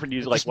guy offered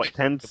you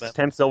 10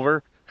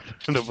 silver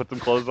to put some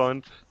clothes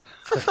on.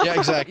 Yeah,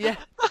 exactly. Yeah.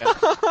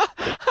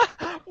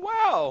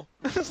 Wow,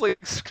 it's like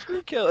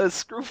screw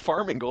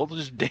farming gold,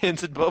 just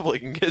dance in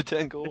public and get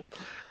 10 gold.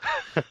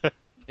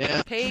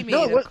 Yeah. Pay me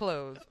to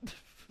clothe.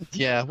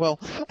 Yeah, well,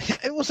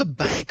 it was a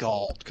bank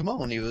alt. Come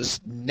on, he was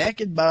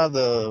naked by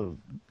the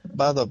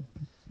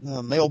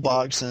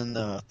mailbox in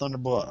Thunder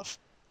Bluff.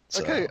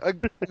 So. Okay,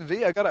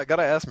 V, I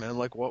gotta ask, man.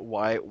 Why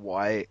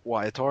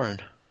Tauren?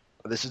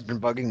 This has been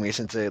bugging me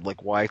since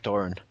why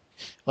Tauren?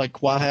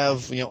 Why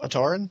have a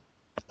Tauren?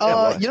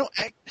 Why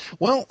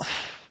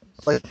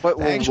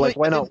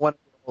not one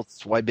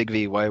else? Why Big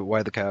V?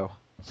 Why the cow?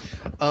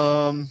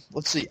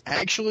 Let's see.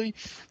 Actually,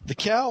 the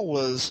cow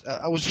was.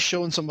 I was just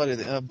showing somebody,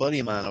 a buddy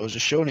of mine. I was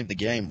just showing him the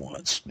game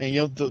once,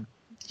 and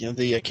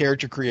the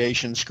character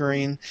creation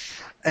screen,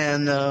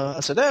 and I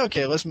said,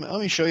 okay, let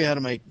me show you how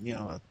to make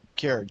a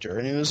character,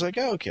 and he was like,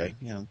 okay,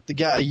 the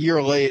guy a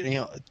year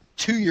later,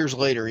 2 years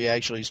later, he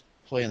actually is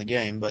playing the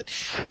game, but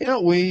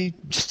we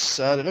just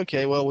decided,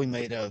 okay, well, we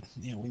made a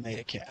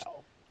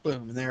cow.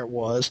 Boom, and there it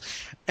was,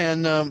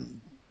 and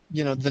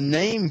the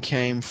name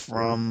came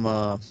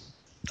from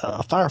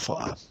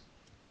Firefly.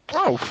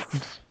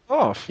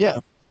 Oh,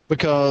 yeah,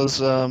 because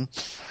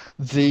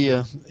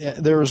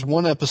there was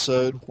one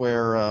episode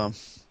where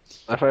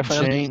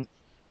Jane,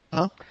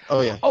 huh?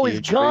 Oh yeah,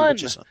 his gun.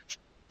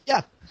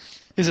 Yeah.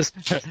 He says,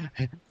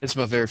 it's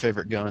my very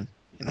favorite gun.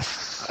 You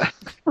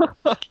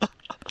know?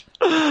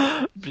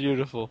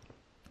 Beautiful.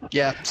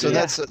 Yeah, so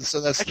that's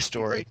the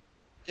story.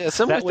 Yeah,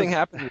 similar That was- thing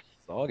happened with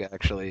Zog,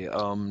 actually.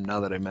 Now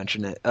that I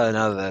mention it,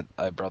 now that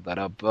I brought that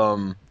up,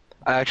 I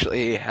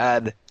actually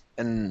had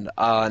an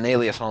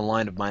alias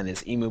online of mine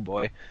is Emu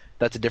Boy.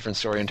 That's a different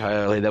story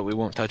entirely that we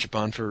won't touch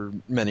upon for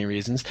many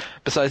reasons.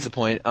 Besides the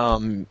point,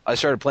 I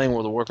started playing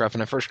World of Warcraft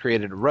and I first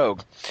created a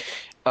rogue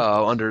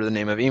under the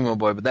name of Emo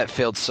Boy, but that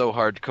failed so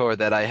hardcore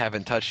that I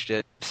haven't touched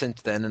it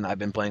since then, and I've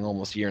been playing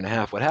almost a year and a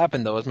half. What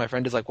happened, though, is my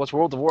friend is like, what's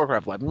World of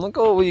Warcraft like? I'm like,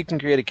 oh, well, you can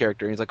create a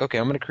character. And he's like, okay,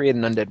 I'm going to create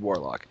an undead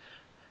warlock.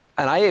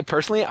 And I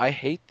personally, I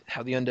hate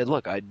how the undead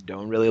look. I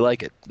don't really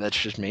like it. That's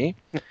just me.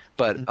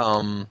 But, you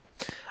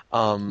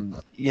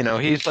know,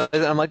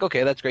 I'm like,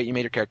 okay, that's great. You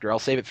made your character. I'll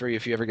save it for you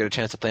if you ever get a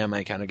chance to play on my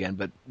account again.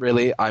 But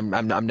really, I'm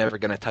never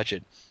going to touch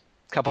it.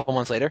 A couple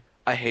months later,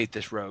 I hate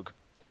this rogue.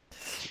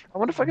 I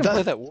wonder if I can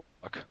play that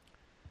warlock.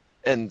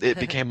 And it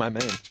became my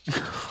main.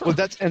 Well,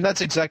 that's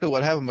exactly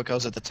what happened,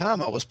 because at the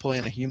time I was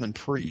playing a human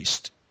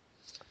priest.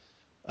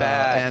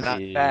 Bad.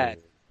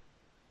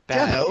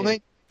 Yeah, I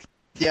mean,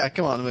 yeah,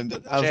 come on. I mean,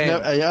 but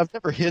I've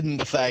never hidden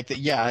the fact that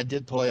I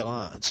did play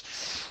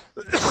Alliance.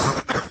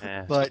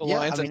 But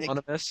Alliance I mean,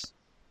 Anonymous.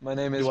 My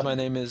name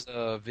is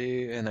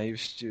V, and I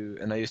used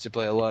to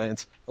play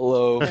Alliance.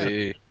 Hello,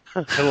 V.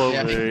 Hello,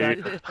 Yeah.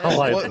 Ray.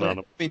 Alliance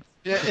Anonymous. I mean,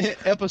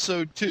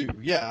 episode 2,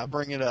 I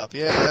bring it up.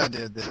 Yeah, I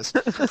did this.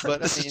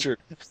 But This is true.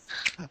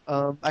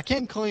 I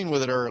came clean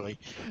with it early.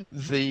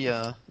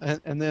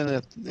 And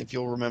then if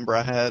you'll remember,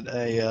 I had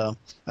a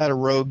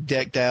rogue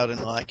decked out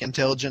in like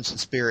intelligence and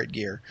spirit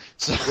gear.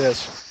 So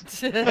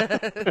Yes.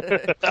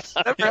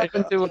 Never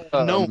happened to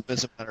no,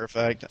 as a matter of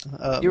fact,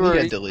 you we were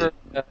got deleted.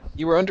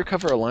 you were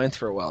undercover Alliance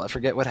for a while. I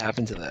forget what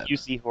happened to that.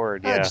 UC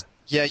Horde, I yeah.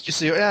 just- you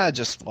see, I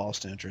just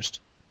lost interest.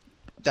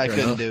 I Fair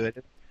couldn't enough. do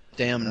it.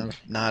 Damn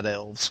night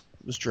elves.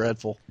 It was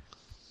dreadful.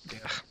 Yeah.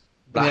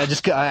 I mean,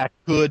 I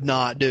could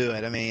not do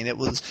it. I mean,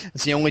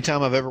 it's the only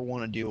time I've ever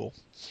won a duel.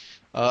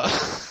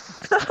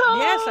 Yes,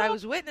 I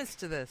was witness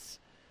to this.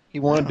 He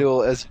won a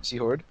duel as UC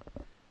Horde.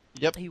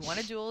 Yep. He won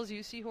a duel as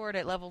UC Horde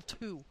at level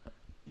 2.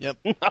 Yep.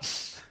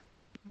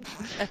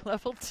 At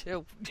level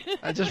 2.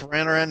 I just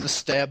ran around and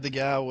stabbed the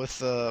guy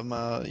with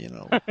my.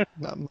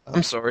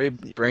 I'm sorry,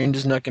 brain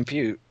does not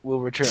compute. Will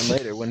return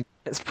later when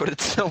it's put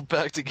itself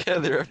back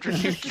together after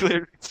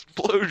nuclear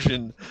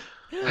explosion.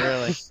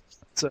 Really.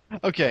 So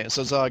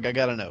Zog, I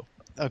gotta know.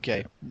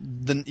 Okay,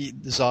 the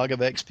Zog of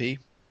XP.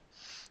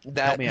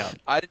 Help me out.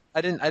 I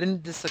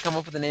didn't just come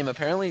up with the name.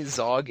 Apparently,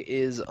 Zog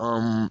is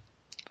some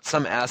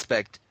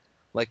aspect,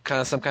 like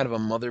some kind of a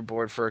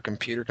motherboard for a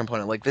computer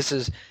component. Like this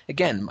is,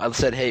 again, I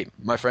said, hey,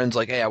 my friend's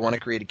like, hey, I want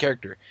to create a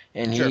character,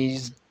 and Sure.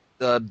 he's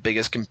the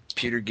biggest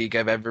computer geek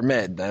I've ever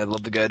met. I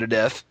love the guy to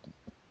death,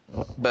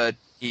 but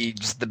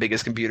he's the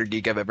biggest computer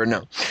geek I've ever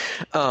known.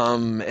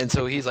 And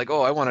so he's like,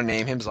 oh, I want to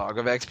name him Zog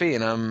of XP,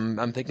 and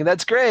I'm thinking,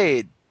 that's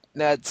great.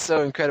 That's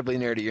so incredibly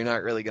nerdy. You're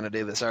not really going to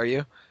do this, are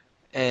you?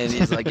 And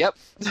he's like, yep.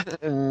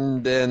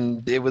 And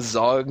then it was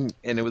Zog,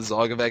 and it was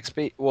Zog of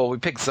XP. Well, we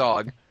picked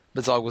Zog,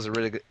 but Zog was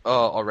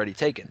already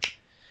taken.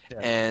 Yeah.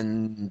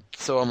 And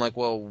so I'm like,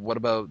 well, what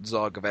about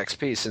Zog of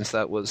XP, since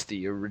that was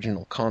the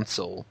original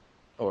console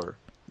or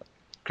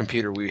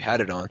computer we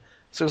had it on.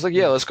 So I was like,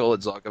 yeah, let's call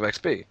it Zog of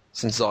XP,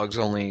 since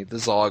the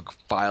Zog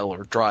file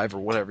or drive or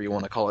whatever you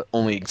want to call it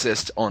only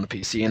exists on a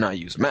PC and I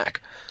use a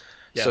Mac.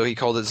 Yeah. So he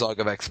called it Zog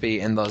of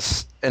XP,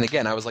 and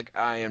again, I was like,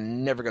 I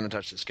am never going to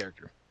touch this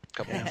character. A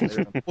couple months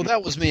later. Well,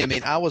 that was me. I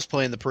mean, I was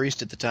playing the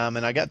priest at the time,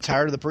 and I got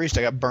tired of the priest.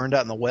 I got burned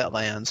out in the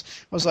wetlands.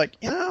 I was like,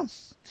 I'm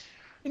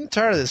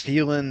tired of this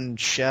healing,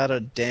 shadow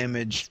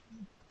damage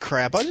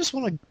crap. I just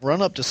want to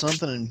run up to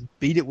something and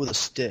beat it with a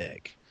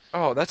stick.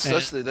 Oh, that's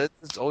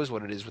always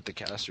what it is with the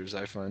casters,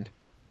 I find.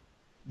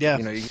 Yeah.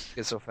 You know, you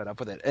get so fed up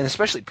with it. And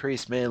especially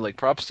priest, man, like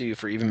props to you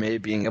for even maybe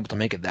being able to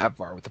make it that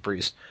far with the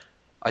priest.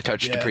 I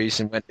touched the priest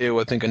and went, ew,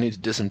 I think I need to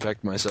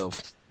disinfect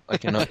myself. I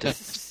cannot do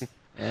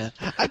Yeah,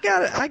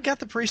 I got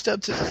the priest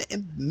up to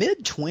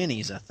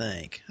mid-20s, I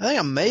think. I think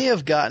I may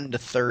have gotten to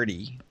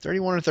 30,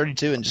 31 or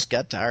 32, and just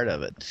got tired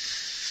of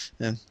it.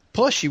 And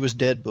plus, she was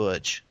dead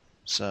butch,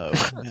 so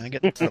I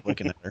got to start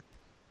looking at her.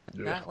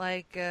 Not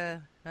like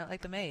the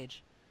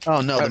mage.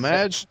 Oh no, the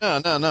mage?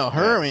 No.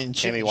 Her, I mean,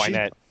 Amy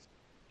Wynette.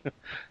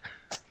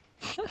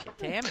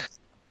 Damn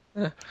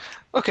it.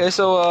 Okay,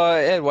 so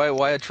Ed,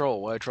 why a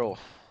troll? Why a troll?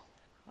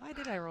 Why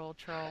did I roll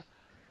troll?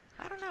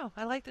 I don't know.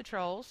 I like the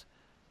trolls.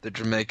 The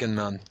Jamaican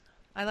nun.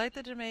 I like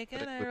the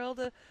Jamaican. I rolled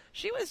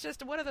she was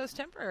just one of those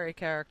temporary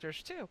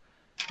characters too.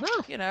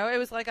 Oh. You know, it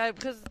was like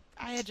because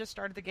I had just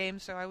started the game,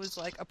 so I was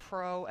like a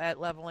pro at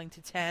leveling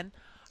to 10.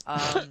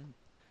 I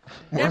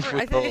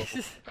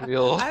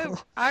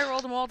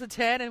rolled them all to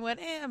 10 and went,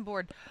 I'm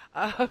bored.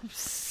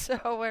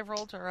 So I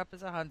rolled her up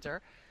as a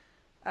hunter,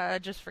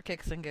 just for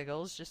kicks and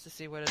giggles, just to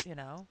see what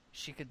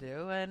she could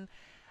do. And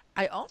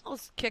I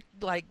almost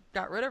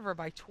got rid of her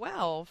by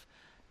 12.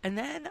 And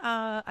then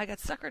I got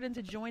suckered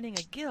into joining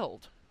a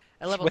guild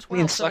at level What do you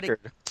mean 12.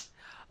 suckered?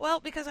 Well,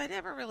 because I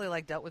never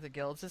really dealt with the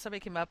guild, so somebody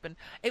came up and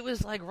it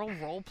was like real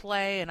role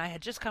play, and I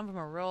had just come from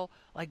a real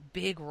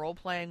big role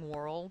playing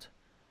world.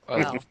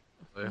 Well,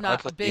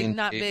 not big,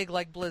 not big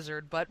like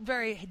Blizzard, but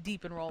very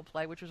deep in role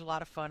play, which was a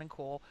lot of fun and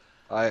cool.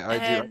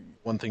 I do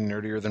one thing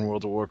nerdier than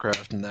World of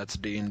Warcraft, and that's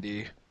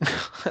D&D.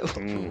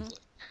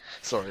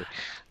 Sorry.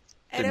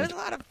 And it was a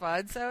lot of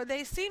fun. So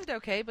they seemed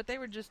okay, but they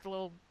were just a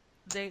little.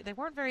 They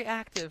weren't very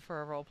active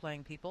for a role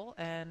playing people,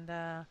 and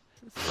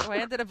so I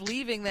ended up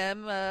leaving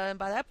them. And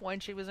by that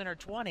point, she was in her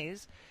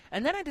 20s,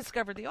 and then I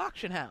discovered the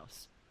auction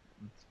house.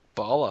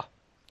 Bala,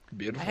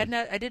 beautiful.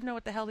 I didn't know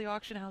what the hell the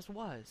auction house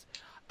was.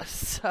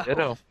 So.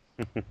 Ditto.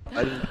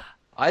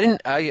 I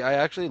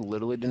actually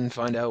literally didn't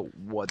find out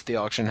what the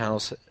auction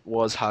house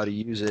was, how to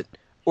use it,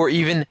 or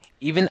even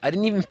I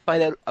didn't even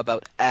find out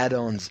about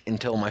add-ons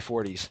until my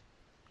 40s.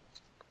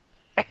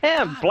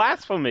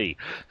 Blasphemy!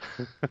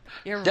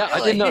 You're Yeah,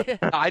 really...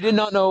 I did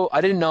not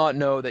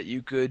know that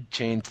you could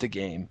change the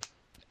game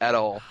at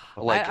all.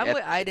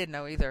 I didn't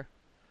know either.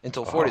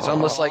 Until 40s. So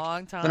I'm just like,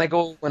 long time.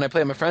 when I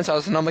play at my friend's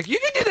house, and I'm like, you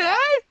can do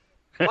that?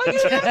 Why can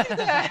you not do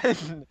that?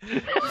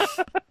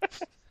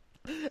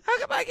 How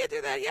come I can't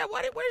do that? Yeah,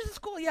 where's the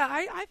school? Yeah,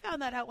 I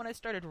found that out when I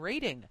started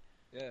raiding.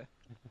 Yeah.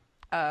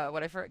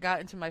 When I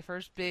got into my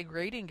first big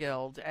raiding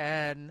guild,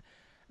 and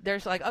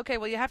there's okay,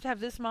 well, you have to have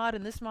this mod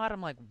and this mod.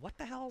 I'm like, what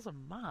the hell is a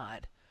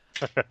mod?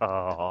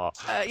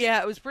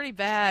 Yeah, it was pretty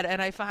bad,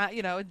 and I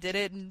did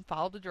it and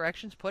followed the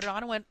directions, put it on,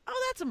 and went,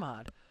 oh, that's a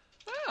mod.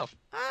 Oh,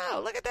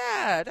 look at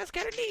that. That's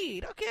kind of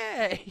neat.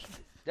 Okay.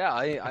 Yeah,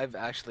 I've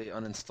actually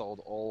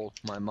uninstalled all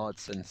my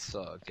mods since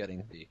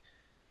getting the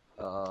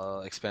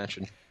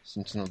expansion,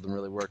 since none of them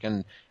really work.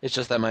 And it's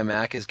just that my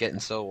Mac is getting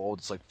so old.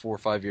 It's like 4 or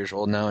 5 years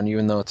old now, and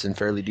even though it's in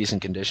fairly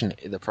decent condition,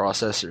 the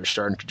processor is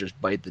starting to just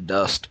bite the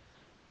dust.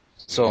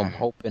 So I'm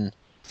hoping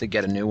to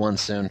get a new one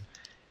soon.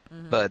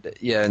 Mm-hmm.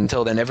 But yeah,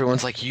 until then,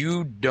 everyone's like,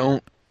 you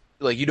don't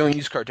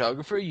use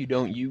cartographer, you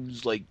don't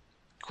use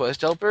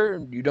quest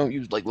helper, you don't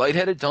use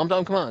lightheaded. Tom,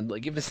 come on,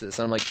 give us this.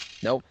 And I'm like,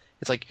 nope.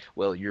 It's like,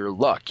 well, you're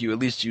luck. You at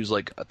least use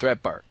a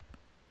threat bar.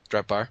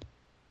 Threat bar.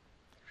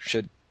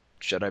 Should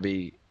I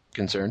be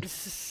concerned?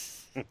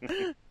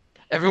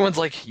 Everyone's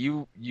like,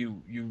 you've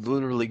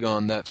literally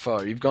gone that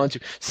far. You've gone to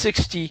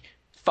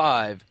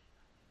 65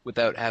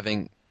 without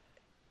having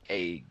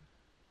a.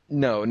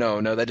 No,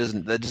 that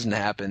doesn't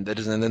happen. That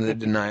doesn't. Then they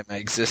deny my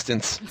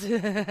existence.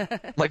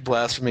 Like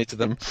blasphemy to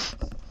them.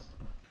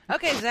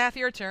 Okay, Zath,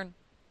 your turn.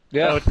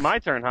 Yeah, it's my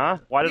turn, huh?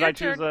 Why did I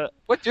choose a?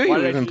 What do you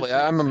even play?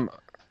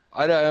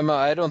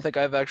 I don't think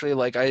I've actually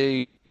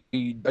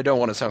I don't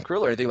want to sound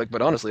cruel or anything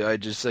but honestly, I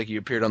just you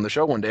appeared on the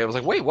show one day. I was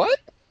like, wait, what?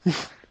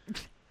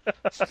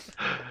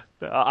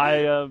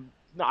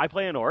 I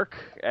play an orc,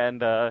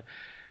 and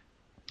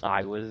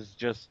I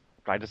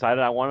decided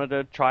I wanted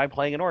to try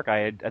playing an orc.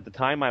 At the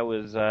time I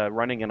was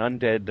running an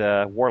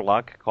undead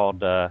warlock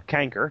called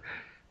Canker.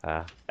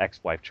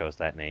 Ex-wife chose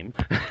that name.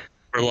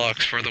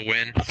 Warlocks for the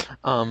win.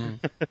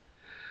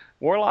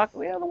 Warlock,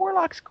 yeah, the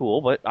warlock's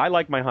cool, but I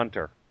like my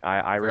hunter.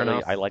 I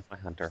like my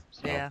hunter.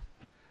 So. Yeah.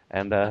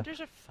 And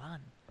hunters are fun.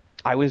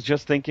 I was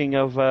just thinking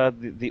of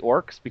the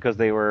orcs because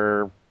they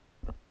were,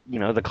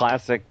 the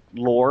classic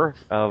lore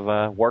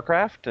of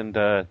Warcraft, and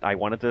I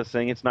wanted to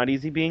sing "It's Not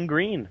Easy Being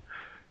Green."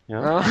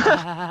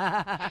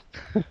 Wow,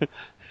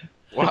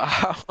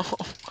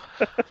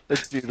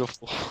 that's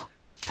beautiful.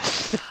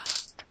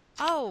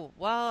 Oh,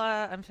 well,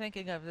 I'm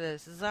thinking of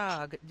this.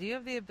 Zog, do you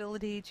have the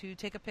ability to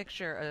take a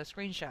picture, a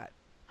screenshot?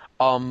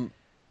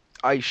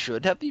 I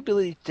should have the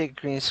ability to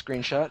take a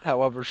screenshot.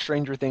 However,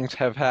 stranger things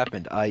have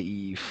happened,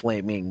 i.e.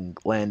 flaming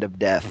land of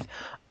death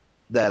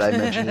that I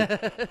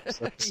mentioned.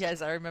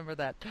 Yes, I remember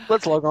that.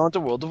 Let's log on to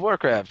World of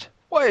Warcraft.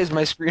 Why is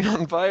my screen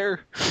on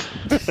fire?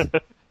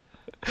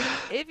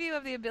 If you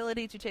have the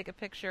ability to take a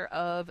picture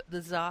of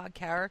the Zog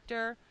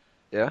character,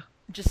 yeah,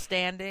 just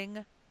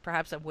standing,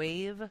 perhaps a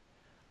wave,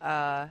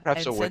 and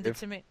send it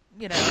to me.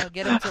 Get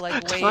him to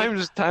wave.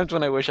 Times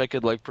when I wish I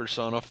could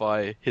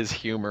personify his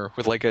humor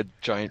with a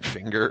giant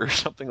finger or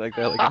something like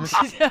that.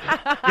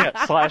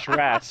 Yeah, slash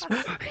rasp.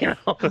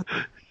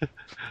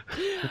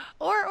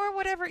 Or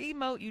whatever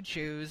emote you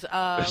choose,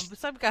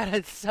 some kind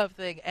of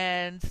something,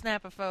 and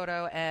snap a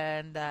photo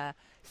and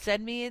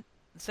send me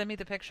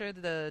the picture,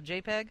 the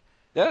JPEG.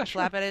 Yeah,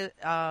 slap at it.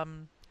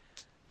 I'm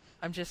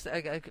just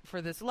for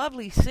this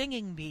lovely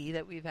singing bee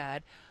that we've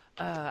had.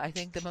 I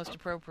think the most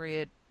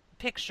appropriate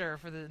picture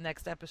for the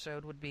next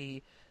episode would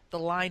be the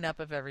lineup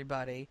of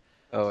everybody.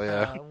 Oh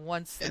yeah.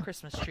 Once the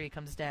Christmas tree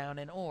comes down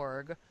in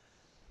Org,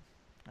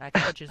 I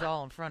can put you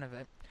all in front of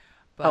it.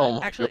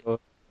 But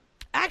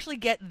actually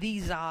get the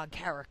Zog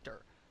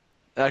character.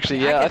 Actually,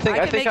 yeah, I think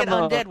make an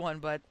undead one,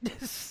 but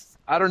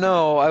I don't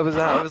know. I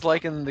was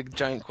liking the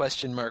giant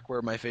question mark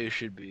where my face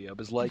should be. I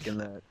was liking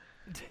that.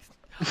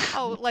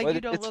 Oh,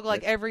 you don't look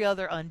like every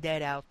other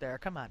undead out there.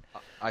 Come on.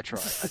 I try.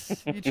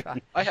 You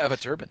try. I have a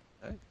turban.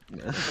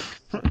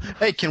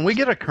 Hey, can we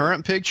get a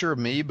current picture of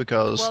me?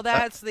 Because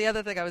that's the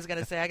other thing I was going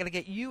to say. I got to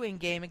get you in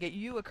game and get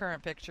you a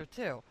current picture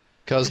too.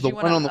 Because the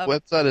one on the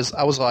website is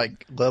I was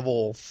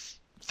level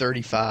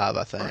 35,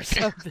 I or think.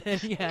 something.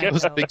 Yeah.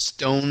 Those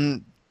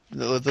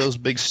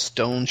big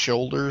stone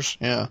shoulders.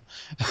 Yeah.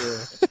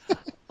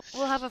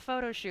 We'll have a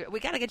photo shoot. We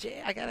gotta get you.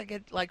 I gotta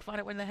find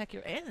out when the heck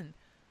you're in.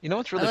 You know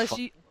what's really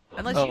fun?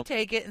 Unless you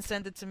take it and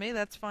send it to me,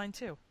 that's fine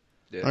too.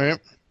 Yeah. All right.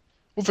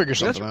 We'll figure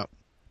something out.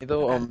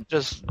 Though,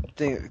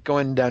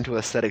 going down to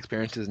aesthetic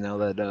experiences now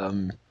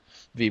that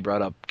V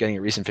brought up getting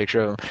a recent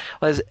picture of him.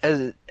 Has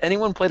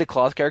anyone played a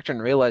cloth character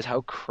and realized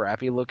how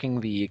crappy looking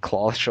the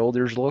cloth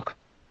shoulders look?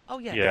 Oh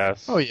yeah.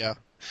 Yes. Oh yeah.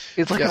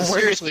 It's like I'm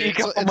wearing a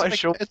teacup on my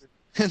shoulder.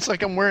 It's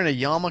like I'm wearing a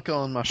yarmulke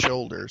on my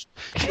shoulders.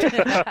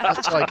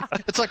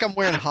 It's like I'm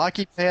wearing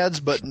hockey pads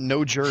but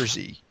no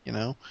jersey. You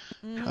know.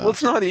 Well,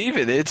 it's not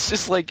even. It's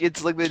just like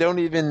they don't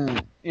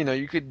even. You know,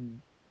 you could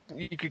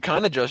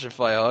kind of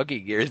justify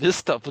hockey gear. This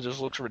stuff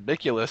just looks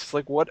ridiculous. It's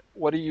like what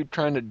are you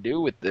trying to do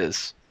with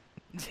this?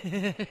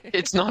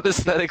 It's not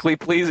aesthetically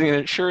pleasing, and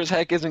it sure as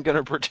heck isn't going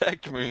to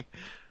protect me.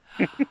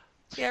 Yeah,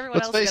 everyone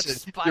Let's else face got it.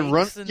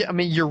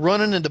 spikes. You're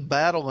running into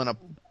battle in a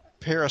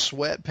pair of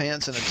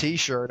sweatpants and a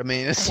t-shirt. I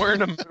mean, it's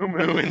Wearing a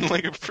moo-moo and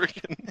like a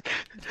freaking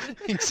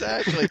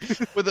exactly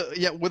with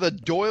a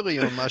doily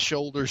on my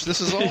shoulders.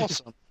 This is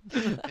awesome.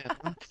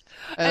 Yeah.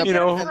 And you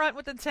know, front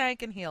with the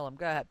tank and heal him.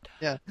 Go ahead.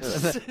 Yeah,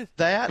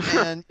 that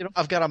and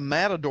I've got a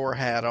matador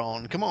hat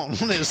on. Come on,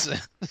 what is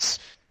this?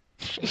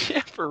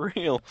 yeah, for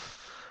real.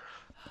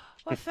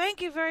 Well,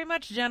 thank you very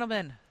much,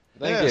 gentlemen.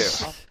 Thank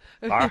Yes.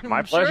 you.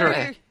 My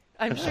pleasure.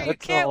 I'm sure you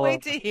That's can't all.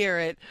 wait to hear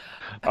it.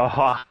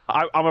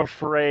 I'm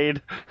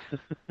afraid.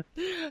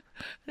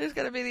 There's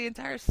going to be the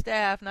entire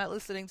staff not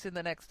listening to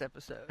the next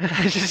episode.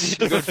 I just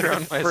need to go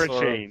drown my For a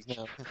sorrows change.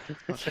 now.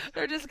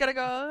 They're just going to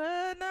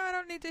go, no, I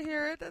don't need to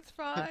hear it. That's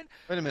fine.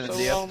 Wait a minute.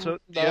 So,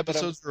 The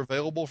episodes are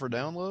available for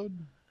download.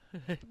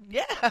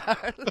 Yeah.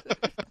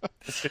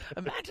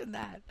 Imagine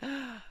that.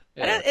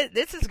 Yeah. And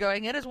this is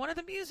going in as one of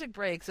the music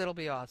breaks. It'll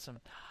be awesome.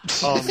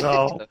 Oh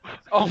no.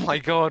 Oh my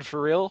god,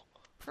 for real?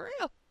 For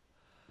real.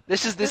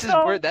 This is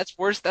No. wor- that's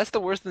worse. That's the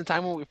worst than the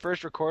time when we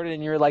first recorded,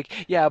 and you were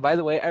like, "Yeah, by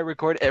the way, I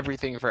record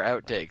everything for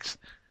outtakes."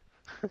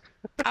 Oh,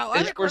 I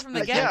It's record worse from the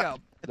than- get-go.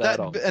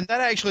 And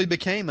that actually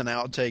became an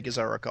outtake, as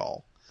I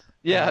recall.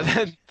 Yeah,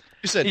 then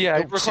You said,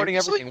 yeah, "Oh, recording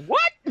seriously?" everything.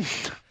 What?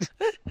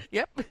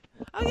 Yep.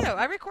 Oh, yeah,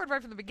 I record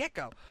right from the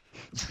get-go.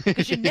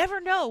 Because you never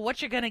know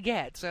what you're going to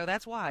get, so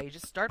that's why. You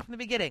just start from the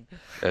beginning.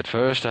 At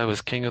first, I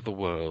was king of the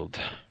world,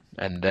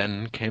 and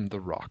then came the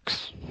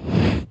rocks.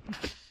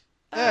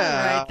 Yeah,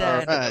 All right,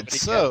 then. all right.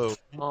 So,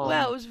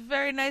 Well, it was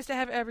very nice to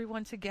have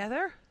everyone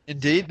together.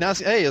 indeed,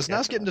 it's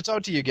nice getting to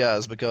talk to you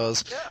guys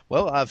because,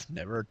 well, I've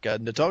never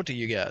gotten to talk to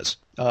you guys.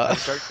 I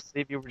started to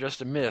believe you were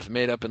just a myth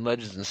made up in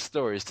legends and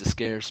stories to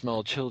scare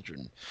small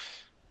children.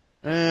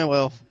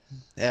 Well,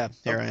 yeah,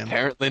 here I am.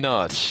 Apparently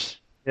not.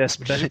 Yes,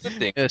 Which is a good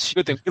thing. yes,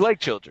 Good thing. We like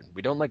children.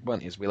 We don't like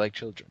bunnies. We like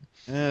children.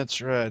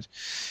 that's right.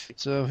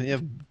 So, yeah,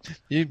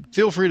 you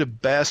feel free to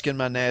bask in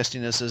my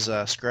nastiness as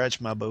I scratch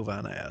my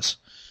bovine ass.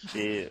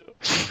 Ew.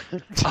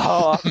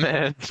 Oh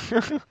man.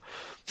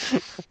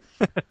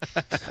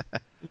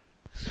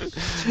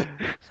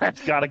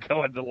 That's got to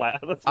go in the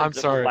last. I'm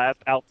sorry. The last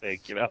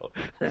outtake, you know.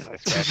 As I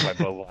scratch my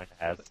bovine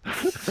ass.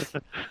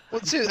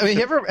 Well, see, I mean,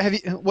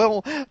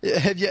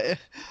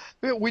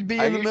 we'd be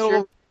in the middle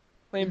of...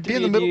 Claim to Be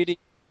in be the a middle- beauty.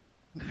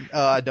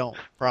 I don't,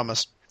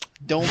 promise.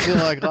 Don't feel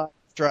like life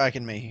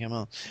striking me. Come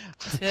on.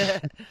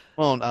 Come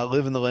on, I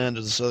live in the land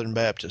of the Southern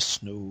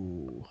Baptists.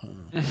 No.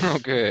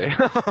 Okay.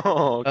 Okay.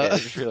 I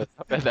just realized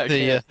how bad that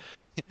Yeah,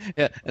 came.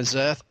 yeah, and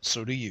Seth,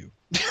 so do you.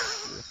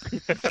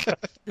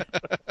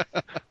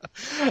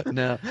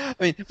 No, I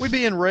mean we'd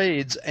be in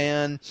raids,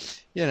 and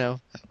the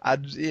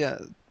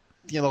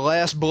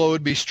last blow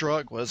would be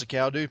struck. What does a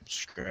cow do?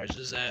 Scratch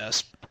his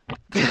ass.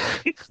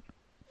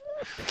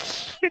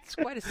 It's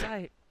quite a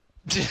sight.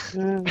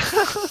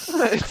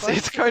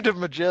 It's kind of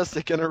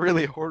majestic in a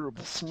really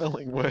horrible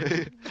smelling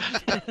way.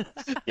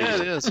 Yeah,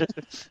 it is.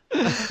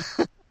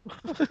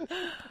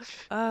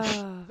 All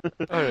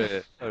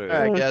right. All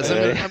right, guys,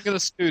 I'm gonna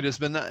scoot. It's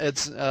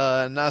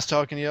nice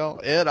talking to y'all.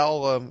 Ed,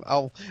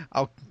 I'll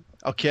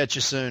catch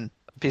you soon.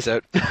 Peace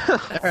out. All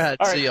right,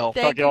 All see right. y'all.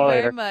 Thank Talk to you y'all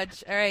very later.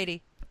 much.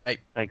 Alrighty.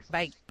 Thanks.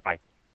 Bye. Bye.